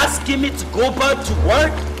even asking me to go back to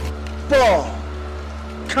work? Paul,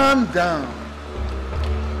 calm down.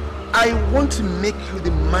 I want to make you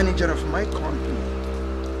the manager of my company.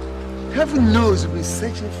 Heaven knows we're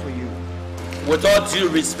searching for you. With all due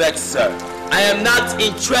respect, sir, I am not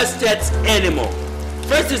interested anymore.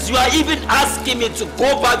 First, you are even asking me to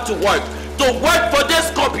go back to work for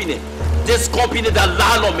this company that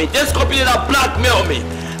lied on me, this company that blackmailed me.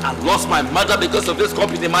 I lost my mother because of this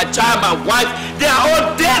company, my child, my wife, they are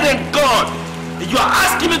all dead and gone. You are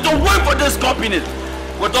asking me to work for this company.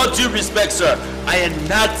 With all due respect, sir, I am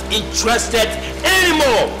not interested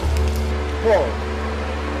anymore. Paul,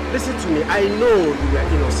 listen to me, I know you are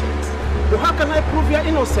innocent. But how can I prove you are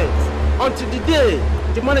innocent? Until the day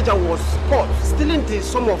the manager was caught stealing the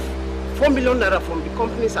sum of 4 million naira from the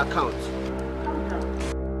company's account.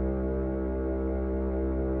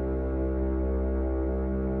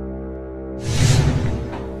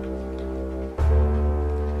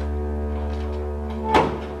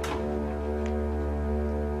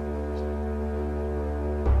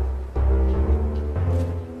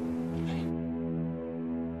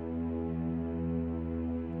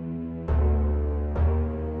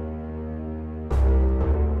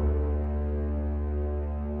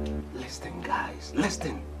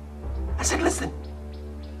 Listen. I said listen.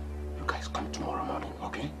 You guys come tomorrow morning,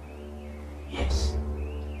 okay? Yes.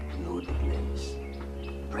 No delays.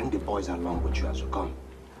 Bring the boys along with you as you come.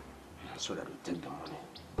 So that we take the money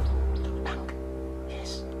to the bank.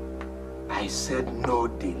 Yes. I said no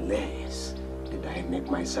delays. Did I make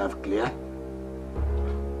myself clear?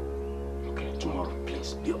 Okay, tomorrow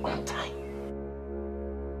please be on time.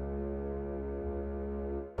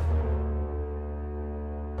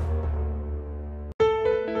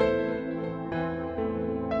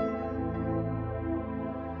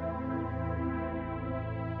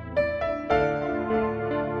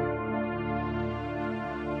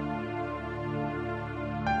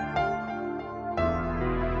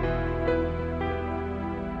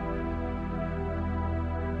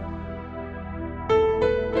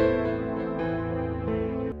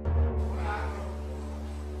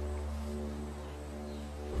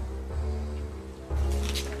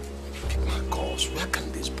 Where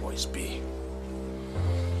can these boys be?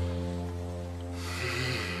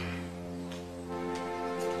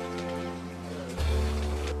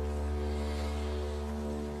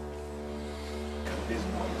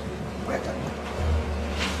 Where can they be?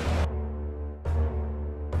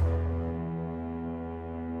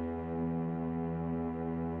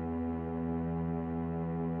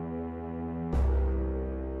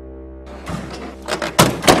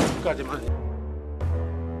 Got the money.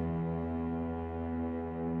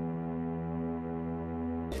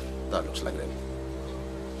 That looks like them.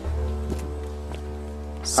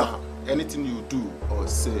 Sir, anything you do or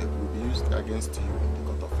say will be used against you in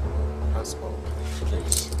the court of law. That's all.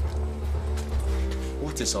 Please.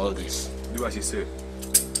 What is all this? Do as you say.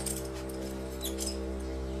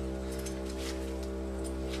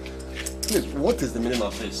 Please, what is the meaning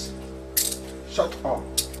of this? Shut up.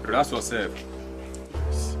 Relax yourself.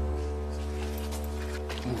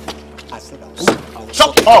 I said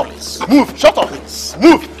Shut up! Move! Shut up!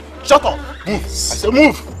 Move! Shut up! Move! I said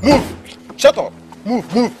move! Move! Shut up!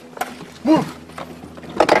 Move! Move! Move!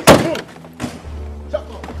 Move! Shut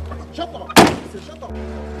up! Shut up! I said shut up!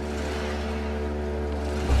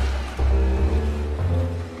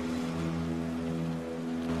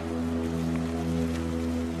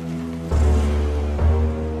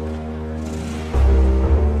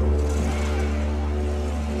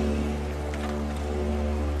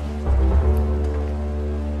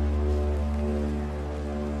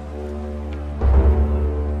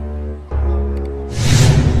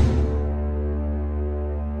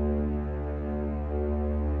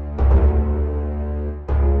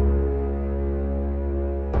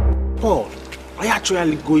 Paul, are you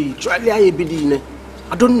actually going?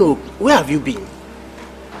 I don't know. Where have you been?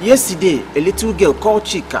 Yesterday, a little girl called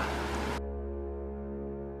Chika.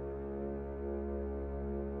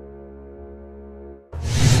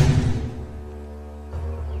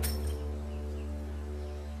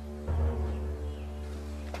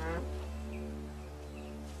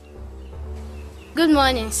 Good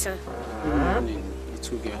morning, sir. Good morning,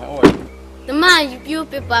 little girl. How are you? The man you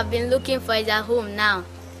people have been looking for is at home now.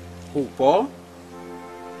 Who, Paul?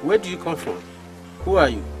 Where do you come from? Who are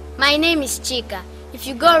you? My name is Chika. If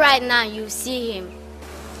you go right now, you'll see him.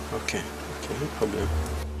 Okay, no problem.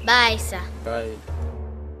 Bye, sir. Bye.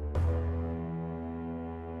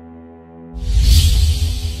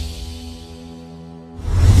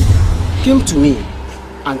 Came to me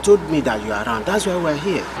and told me that you are around. That's why we're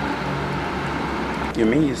here. You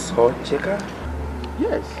mean you saw Chika?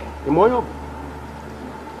 Yes, Imoyo.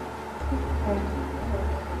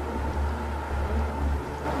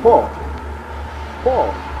 Paul.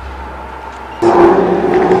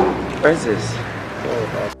 Where is this?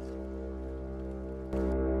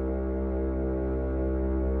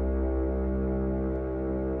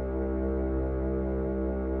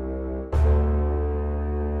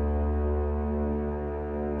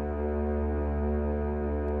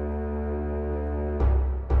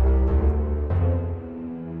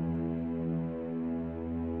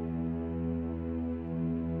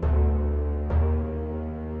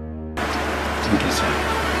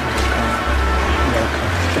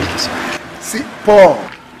 See, Paul,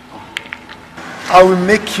 I will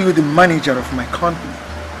make you the manager of my company.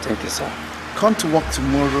 Thank you, sir. Come to work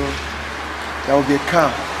tomorrow. There will be a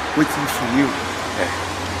car waiting for you. Okay.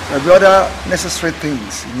 There will be other necessary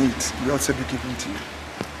things you need. Will also be given to you.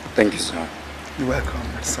 Thank you, sir. You're welcome,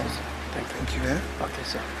 my son. Thank you. Okay,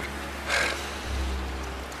 sir.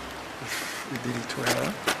 We did it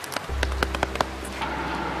well.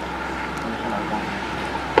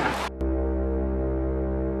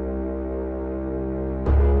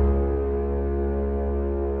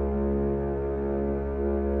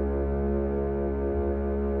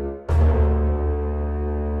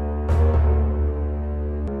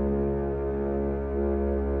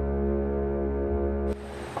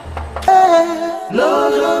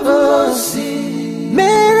 Lord have mercy,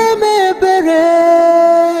 Mary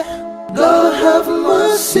God have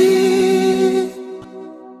mercy.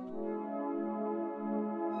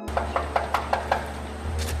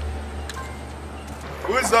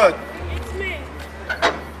 Who is that? It's me.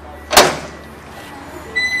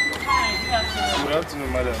 Good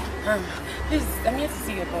afternoon, madam. Please, I'm here to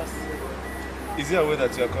see your boss. Is he aware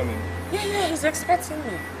that you are coming? Yeah, he's expecting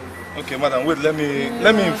me. Okay, madam, wait, let me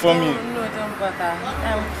inform you. No, don't bother.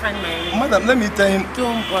 I'll find my way. Madam, let me tell him.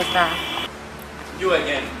 Don't bother. You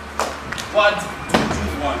again. What do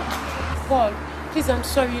you want? Paul, please, I'm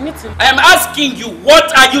sorry. You need to... I am asking you,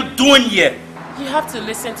 what are you doing here? You have to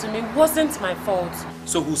listen to me. It wasn't my fault.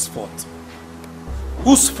 So whose fault?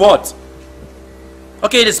 Whose fault?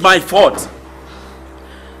 Okay, it is my fault.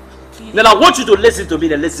 Please. Then I want you to listen to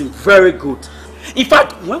me and listen very good. In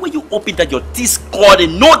fact, when will you open that your Discord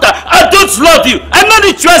and know that I don't love you? I'm not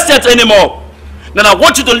interested anymore. Then I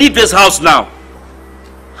want you to leave this house now.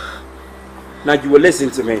 Now you will listen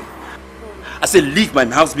to me. I said leave my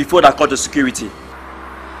house before I call the security.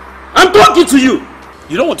 I'm talking to you.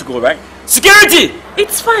 You don't want to go, right? Security!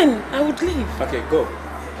 It's fine. I would leave. Okay, go.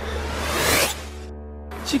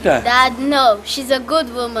 Chika. Dad, no. She's a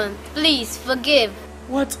good woman. Please, forgive.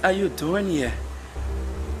 What are you doing here?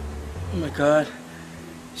 Oh my God.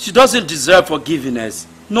 She doesn't deserve forgiveness.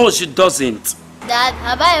 No, she doesn't. Dad,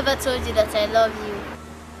 have I ever told you that I love you?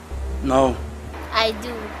 No. I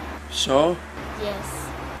do. Sure? Yes.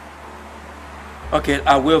 Okay,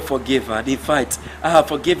 I will forgive her. In fact, I have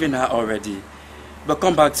forgiven her already. But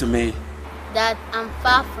come back to me. Dad, I'm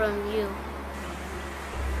far from you.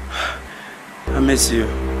 I miss you.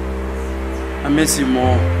 I miss you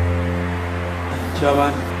more.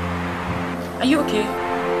 Chairman. Are you okay?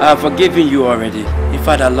 I have forgiven you already. In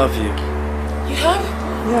fact, I love you. You have?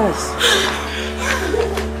 Yes.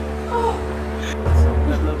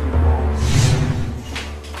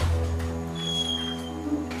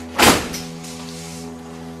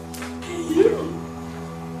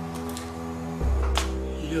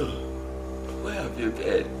 You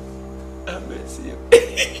bed. I miss you. I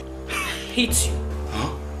hate you.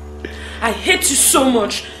 Huh? I hate you so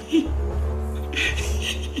much.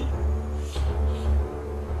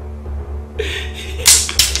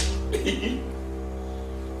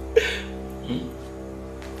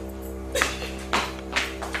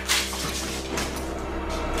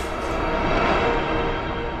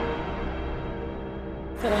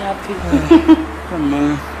 So happy. Come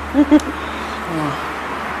on.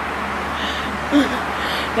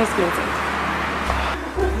 Let's go inside.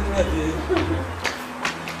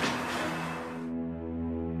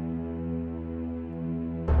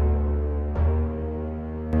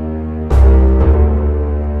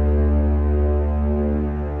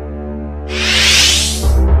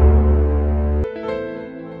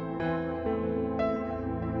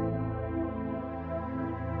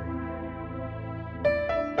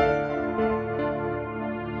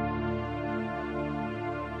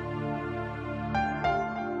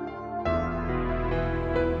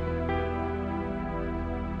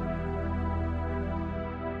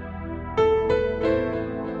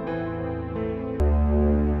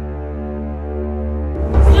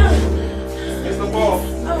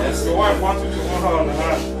 Your wife wants you to hold her on the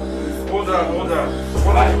hand. Hold her, hold her.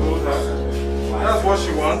 Hold her. That's what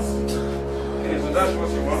she wants. Okay, so that's what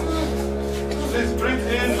she wants. Please breathe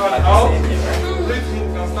in and out. Breathe in,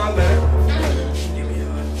 you can stand there.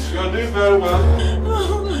 You are doing very well.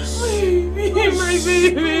 My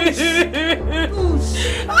baby.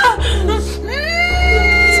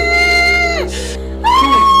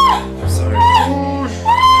 I'm sorry.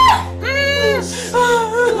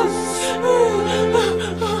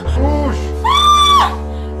 Push.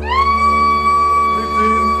 Breathe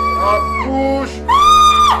in, out, push.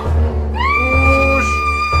 Push.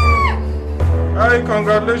 Hey,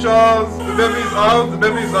 congratulations. The baby is out. The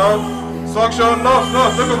baby is out. Suction. No,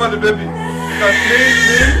 take over the baby. You can clean,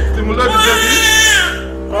 stimulate the baby.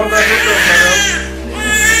 All that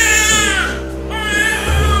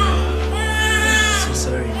So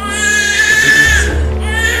sorry.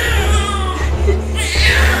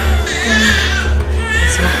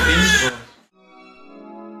 It's so painful.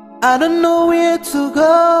 I don't know where to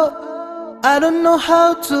go. I don't know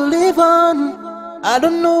how to live on. I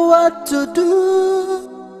don't know what to do.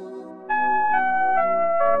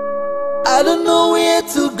 I don't know where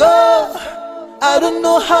to go. I don't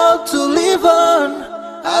know how to live on.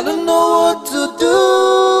 I don't know what to do.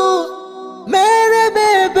 Mere,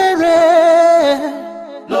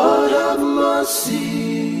 Lord have mercy.